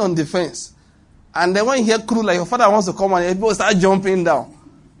walking on the fence. And then when you hear crew, like your father wants to come and people start jumping down.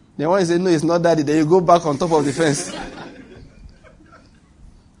 Then when you say, no, it's not daddy, then you go back on top of the fence.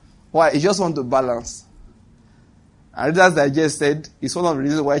 Why? You just want to balance. And as I just said, it's one of the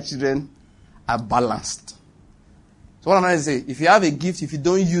reasons why children are balanced. So what I'm trying to say, if you have a gift, if you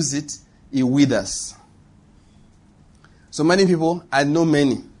don't use it, it withers. So many people, I know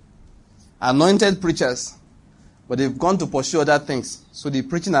many, anointed preachers, but they've gone to pursue other things. So the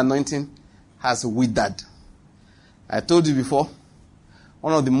preaching anointing has withered. I told you before,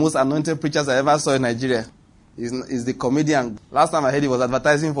 one of the most anointed preachers I ever saw in Nigeria is the comedian. Last time I heard he was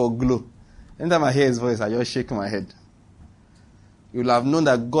advertising for Glow. Anytime I hear his voice, I just shake my head. You will have known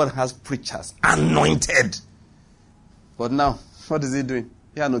that God has preachers anointed. But now, what is he doing?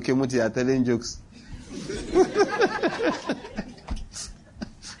 Here no Kemuti are telling jokes.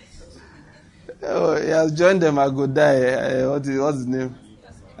 Oh, he has joined them. I go die. What's his name?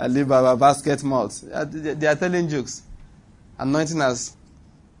 Alibaba basket mouth. They are telling jokes. Anointing has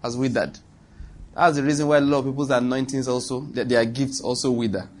withered. That's the reason why a lot of people's anointings also, their gifts also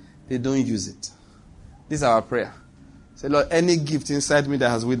wither. They don't use it. This is our prayer. Say, Lord, any gift inside me that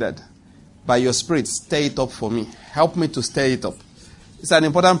has withered, by your Spirit, stir it up for me. Help me to stir it up. It's an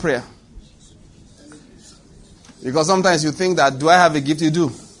important prayer. Because sometimes you think that, do I have a gift? You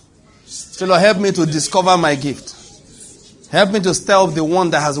do. So Lord, help me to discover my gift. Help me to stir up the one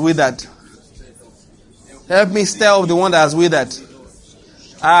that has withered. Help me stir up the one that has withered.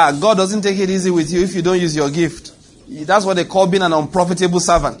 God doesn't take it easy with you if you don't use your gift. That's what they call being an unprofitable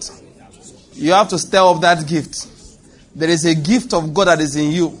servant. You have to stir up that gift. There is a gift of God that is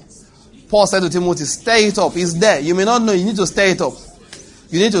in you. Paul said to Timothy, stir it up. It's there. You may not know. You need to stir it up.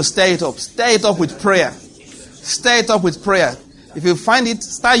 You need to stir it up. Stir it up with prayer. Stir it up with prayer. If you find it,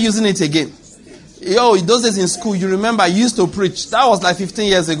 start using it again. Those days in school, you remember I used to preach. That was like 15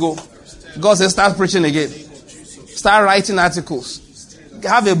 years ago. God said, start preaching again. Start writing articles.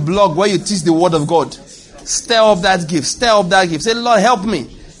 Have a blog where you teach the word of God. Stir up that gift. Stir up that gift. Say, Lord, help me.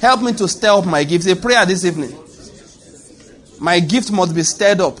 Help me to stir up my gift. Say prayer this evening. My gift must be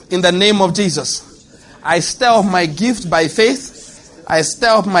stirred up in the name of Jesus. I stir up my gift by faith. I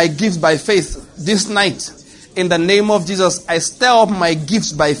stir up my gift by faith this night. In the name of Jesus, I stir up my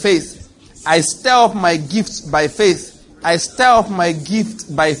gifts by faith. I stir up my gift by faith. I stir up my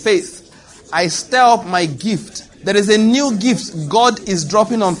gift by faith. I stir up my gift. There is a new gift God is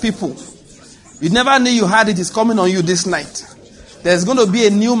dropping on people. You never knew you had it. It's coming on you this night. There's going to be a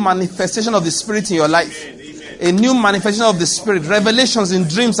new manifestation of the Spirit in your life. A new manifestation of the Spirit. Revelations in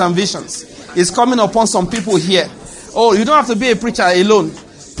dreams and visions is coming upon some people here. You don't have to be a preacher alone.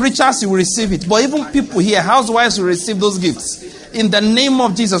 Preachers, you will receive it. But even people here, housewives, will receive those gifts. In the name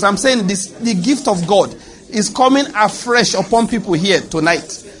of Jesus, I'm saying this: the gift of God is coming afresh upon people here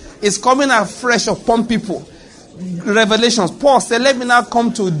tonight. It's coming afresh upon people. Revelations. Paul said, let me now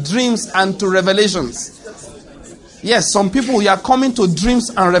come to dreams and to revelations. Yes, some people, you are coming to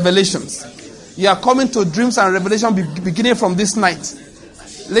dreams and revelations. You are coming to dreams and revelations beginning from this night.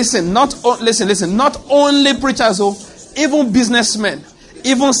 Listen, not only preachers, even businessmen,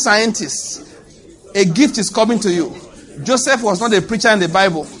 even scientists. A gift is coming to you. Joseph was not a preacher in the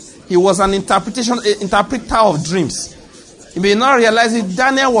Bible. He was an interpreter of dreams. You may not realize it.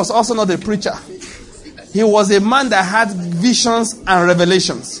 Daniel was also not a preacher. He was a man that had visions and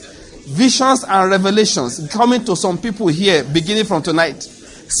revelations. Visions and revelations coming to some people here beginning from tonight.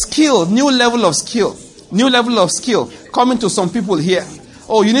 Skill, new level of skill. New level of skill coming to some people here.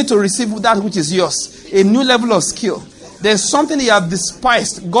 You need to receive that which is yours. A new level of skill. There's something you have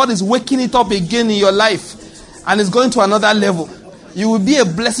despised. God is waking it up again in your life. And it's going to another level. You will be a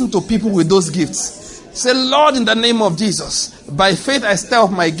blessing to people with those gifts. Say, Lord, in the name of Jesus, by faith I stir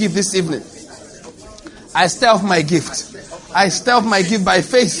up my gift this evening. I stir up my gift. I stir up my gift by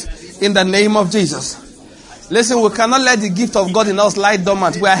faith in the name of Jesus. Listen, we cannot let the gift of God in us lie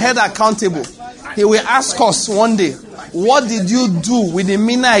dormant. We are held accountable. He will ask us one day, what did you do with the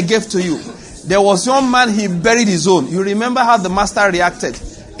mina I gave to you? There was one man, he buried his own. You remember how the master reacted?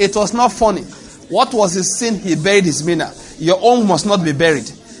 It was not funny. What was his sin? He buried his mina. Your own must not be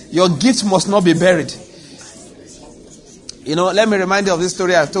buried. Your gift must not be buried. Let me remind you of this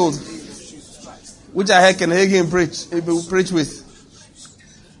story I told. Which I heard Ken Hagin preach with.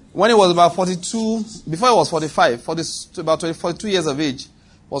 When he was about 42, before he was 45, about 42 years of age,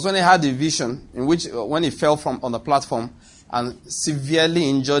 was when he had a vision in which, when he fell on the platform and severely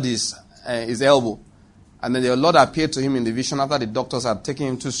injured his elbow. And then the Lord appeared to him in the vision after the doctors had taken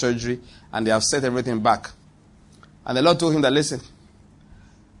him to surgery and they have set everything back. And the Lord told him that, listen,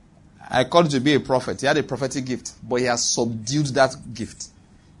 I called you to be a prophet. He had a prophetic gift, but he has subdued that gift.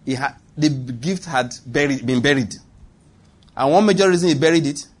 The gift had been buried. And one major reason he buried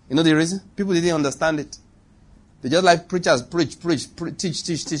it, you know the reason? People didn't understand it. They just like preachers, preach,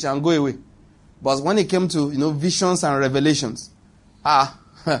 teach, and go away. But when it came to, visions and revelations,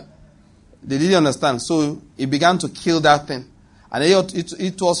 they didn't understand. So he began to kill that thing. And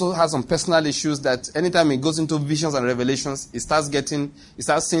it also has some personal issues that anytime he goes into visions and revelations, he starts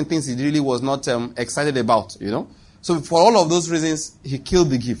seeing things he really was not excited about, So for all of those reasons, he killed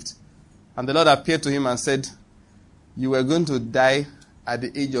the gift. And the Lord appeared to him and said, you were going to die at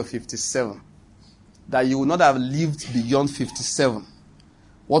the age of 57. That you would not have lived beyond 57.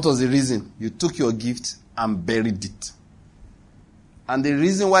 What was the reason? You took your gift and buried it. And the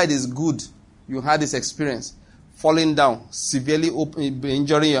reason why it is good you had this experience, falling down, severely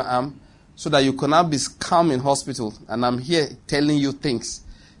injuring your arm, so that you cannot be calm in hospital, and I'm here telling you things,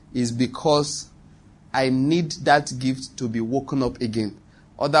 is because I need that gift to be woken up again.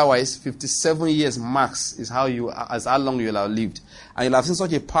 Otherwise, 57 years max is how long you'll have lived. And you'll have seen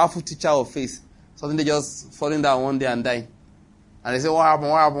such a powerful teacher of faith, suddenly just falling down one day and dying. And they say, what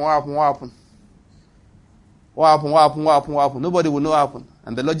happened? Nobody will know what happened.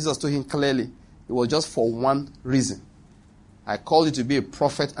 And the Lord Jesus told him clearly, it was just for one reason. I called you to be a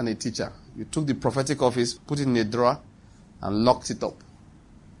prophet and a teacher. You took the prophetic office, put it in a drawer, and locked it up.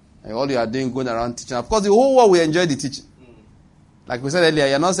 And all you are doing, going around teaching. Of course, the whole world will enjoy the teaching. Like we said earlier,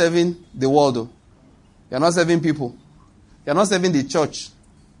 you're not serving the world, though. You are not serving people. You are not serving the church.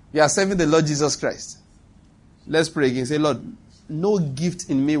 You are serving the Lord Jesus Christ. Let's pray again. Say, Lord, no gift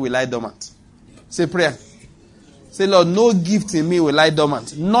in me will lie dormant. Say prayer. Say, Lord, no gift in me will lie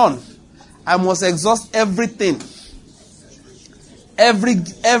dormant. None. I must exhaust everything.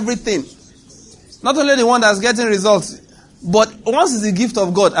 Everything. Not only the one that's getting results, but once it's the gift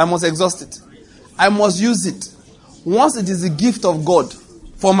of God, I must exhaust it. I must use it. Once it is the gift of God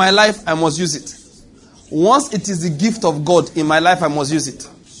for my life, I must use it. Once it is the gift of God in my life, I must use it.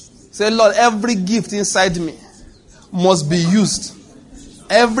 Say, Lord, every gift inside me must be used.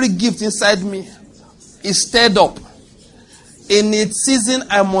 Every gift inside me is stirred up. In its season,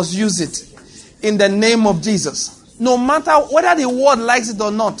 I must use it. In the name of Jesus. No matter whether the world likes it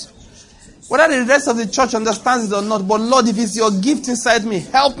or not, whether the rest of the church understands it or not, but Lord, if it's your gift inside me,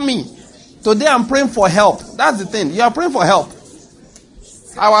 help me. Today I'm praying for help. That's the thing. You are praying for help.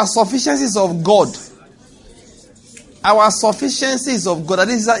 Our sufficiency is of God. Our sufficiency is of God. That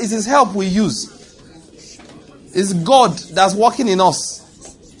is, it is help we use. It's God that's working in us.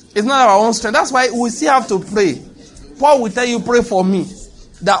 It's not our own strength. That's why we still have to pray. Paul will tell you, pray for me,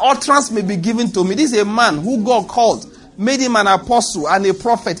 that utterance may be given to me. This is a man who God called, made him an apostle and a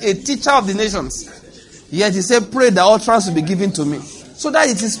prophet, a teacher of the nations. Yet he said, pray that utterance will be given to me. So that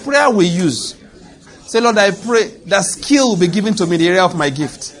it is prayer we use. Say, Lord, I pray that skill will be given to me in the area of my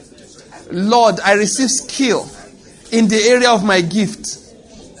gift. Lord, I receive skill in the area of my gift.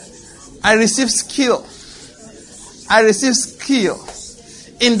 I receive skill. I receive skill.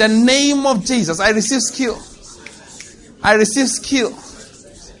 In the name of Jesus, I receive skill. I receive skill.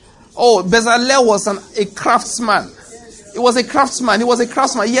 Oh, Bezalel was a craftsman. He was a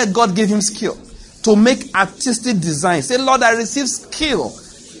craftsman. Yet God gave him skill to make artistic design. Say, Lord, I receive skill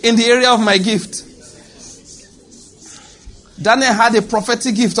in the area of my gift. Daniel had a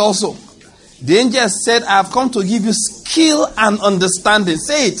prophetic gift also. The angel said, I have come to give you skill and understanding.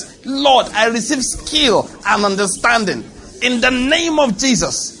 Say it. Lord, I receive skill and understanding. In the name of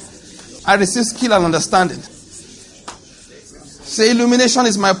Jesus, I receive skill and understanding. Say, illumination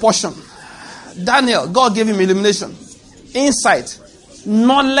is my portion. Daniel, God gave him illumination, insight,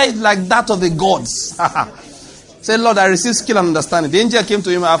 knowledge like that of the gods. Say, Lord, I receive skill and understanding. The angel came to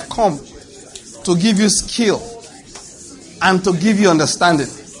him, I have come to give you skill and to give you understanding.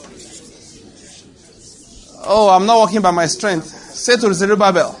 Oh, I'm not walking by my strength. Say to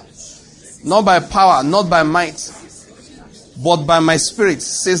Zerubbabel, not by power, not by might, but by my spirit,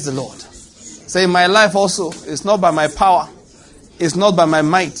 says the Lord. Say, my life also is not by my power, it's not by my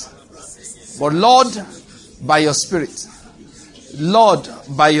might, but Lord, by your spirit. Lord,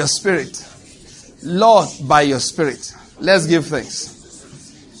 by your spirit. Lord, by your spirit. Let's give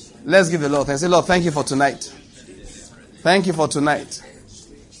thanks. Let's give the Lord thanks. Say, Lord, thank you for tonight. Thank you for tonight.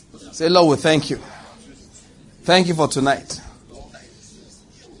 Say, Lord, we thank you. Thank you for tonight.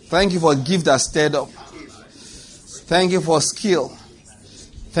 Thank you for a gift that stirred up. Thank you for skill.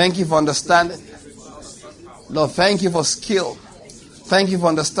 Thank you for understanding. Lord, thank you for skill. Thank you for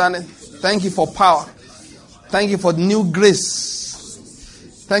understanding. Thank you for power. Thank you for new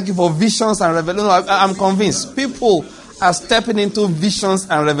grace. Thank you for visions and revelations. No, I'm convinced people are stepping into visions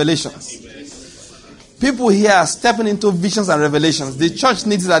and revelations. People here are stepping into visions and revelations. The church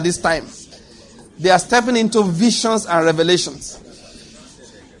needs it at this time. They are stepping into visions and revelations.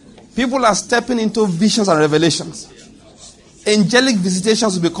 People are stepping into visions and revelations. Angelic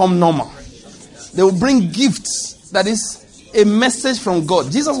visitations will become normal. They will bring gifts. That is a message from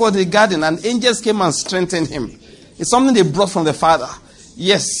God. Jesus was in the garden and angels came and strengthened him. It's something they brought from the Father.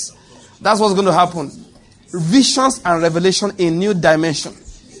 Yes, that's what's going to happen. Visions and revelation in new dimension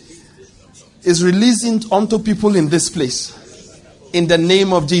is releasing unto people in this place. In the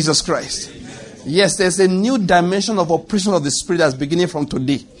name of Jesus Christ. Yes, there's a new dimension of operation of the Spirit that's beginning from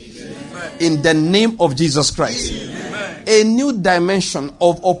today. In the name of Jesus Christ. A new dimension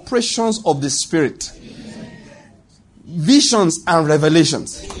of operations of the Spirit. Visions and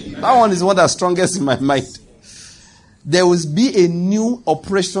revelations. That one is one that's strongest in my mind. There will be a new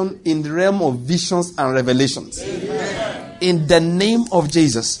operation in the realm of visions and revelations. In the name of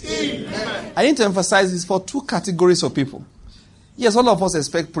Jesus. I need to emphasize this for two categories of people. Yes, all of us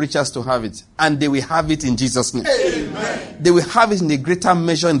expect preachers to have it. And they will have it in Jesus' name. Amen. They will have it in a greater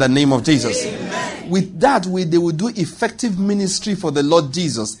measure in the name of Jesus. Amen. With that, they will do effective ministry for the Lord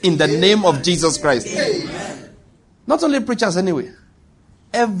Jesus in the name of Jesus Christ. Amen. Not only preachers anyway.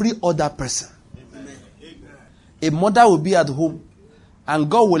 Every other person. Amen. A mother will be at home and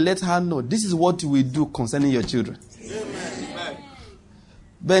God will let her know this is what you will do concerning your children. Amen.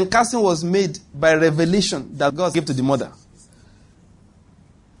 Ben Carson was made by revelation that God gave to the mother.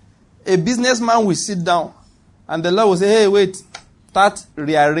 A businessman will sit down and the Lord will say, hey, wait, start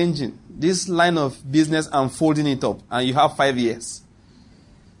rearranging this line of business and folding it up. And you have 5 years.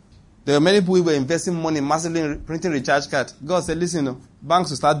 There are many people who were investing money massively in printing recharge card. God said, listen,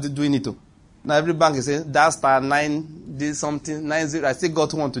 banks will start doing it. Now every bank is saying, that star 9, this something, 90. I still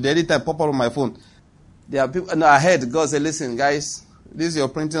got one today. Every time pop up on my phone. There are people ahead. God said, listen, guys, this is your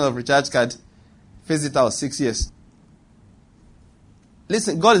printing of recharge card. Phase it out 6 years.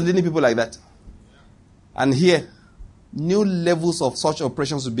 Listen, God is leading people like that. And here, new levels of such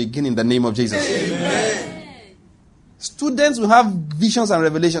operations will begin in the name of Jesus. Amen. Students will have visions and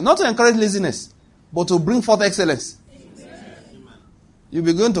revelations, not to encourage laziness, but to bring forth excellence. You'll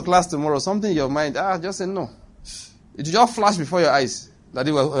be going to class tomorrow, something in your mind, just say no. It will just flash before your eyes that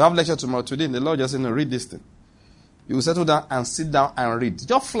you will have lecture tomorrow. Today, the Lord just said, no, read this thing. You will settle down and sit down and read.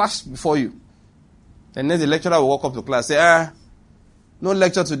 Just flash before you. And then the lecturer will walk up to class, say, no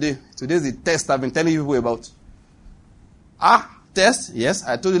lecture today. Today is the test I've been telling you people about. Test? Yes,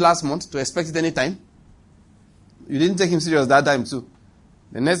 I told you last month to expect it anytime. You didn't take him serious that time too.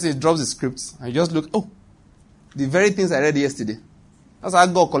 The next thing he drops the scripts and you just look, the very things I read yesterday. That's how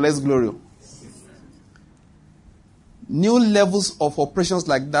God collects glory. New levels of operations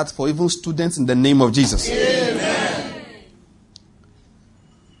like that for even students in the name of Jesus. Amen.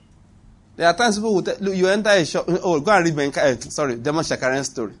 There are times people will tell you enter a shop, go and read Demon Shakaran's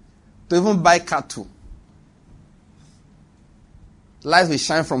story. To even buy cattle. Light will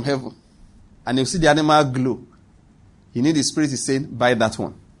shine from heaven. And you see the animal glow. You need the Spirit is saying, buy that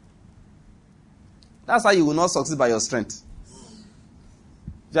one. That's how you will not succeed by your strength.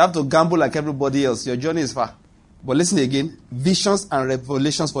 You have to gamble like everybody else. Your journey is far. But listen again. Visions and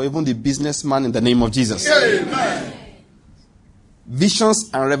revelations for even the businessman in the name of Jesus. Amen. Visions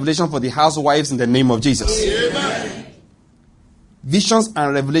and revelation for the housewives in the name of Jesus. Amen. Visions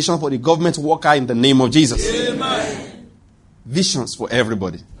and revelation for the government worker in the name of Jesus. Amen. Visions for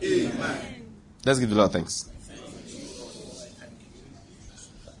everybody. Amen. Let's give the Lord thanks.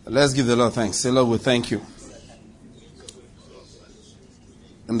 Let's give the Lord thanks. Say, Lord, we thank you.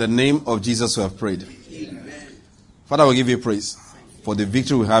 In the name of Jesus we have prayed. Amen. Father, we give you praise for the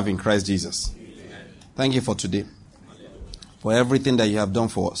victory we have in Christ Jesus. Amen. Thank you for today. For everything that you have done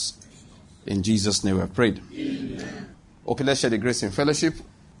for us. In Jesus' name we have prayed. Amen. Okay, let's share the grace in fellowship.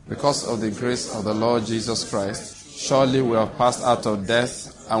 Because of the grace of the Lord Jesus Christ, surely we have passed out of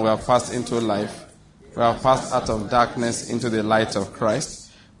death and we have passed into life. We have passed out of darkness into the light of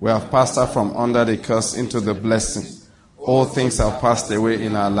Christ. We have passed out from under the curse into the blessing. All things have passed away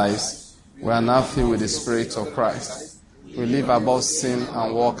in our lives. We are now filled with the Spirit of Christ. We live above sin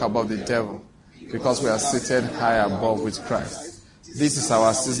and walk above the devil because we are seated high above with Christ. This is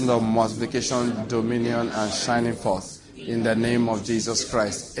our season of multiplication, dominion, and shining forth in the name of Jesus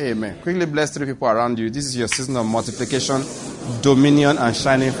Christ. Amen. Quickly bless 3 people around you. This is your season of multiplication, dominion, and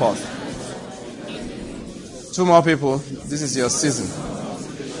shining forth. 2 more people. This is your season.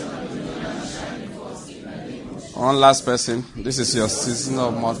 One last person. This is your season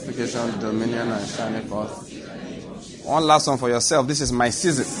of multiplication, dominion, and shining forth. One last one for yourself. This is my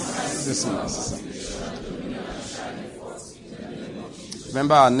season. This is my season.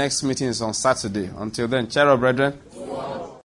 Remember, our next meeting is on Saturday. Until then, cheer up, brethren.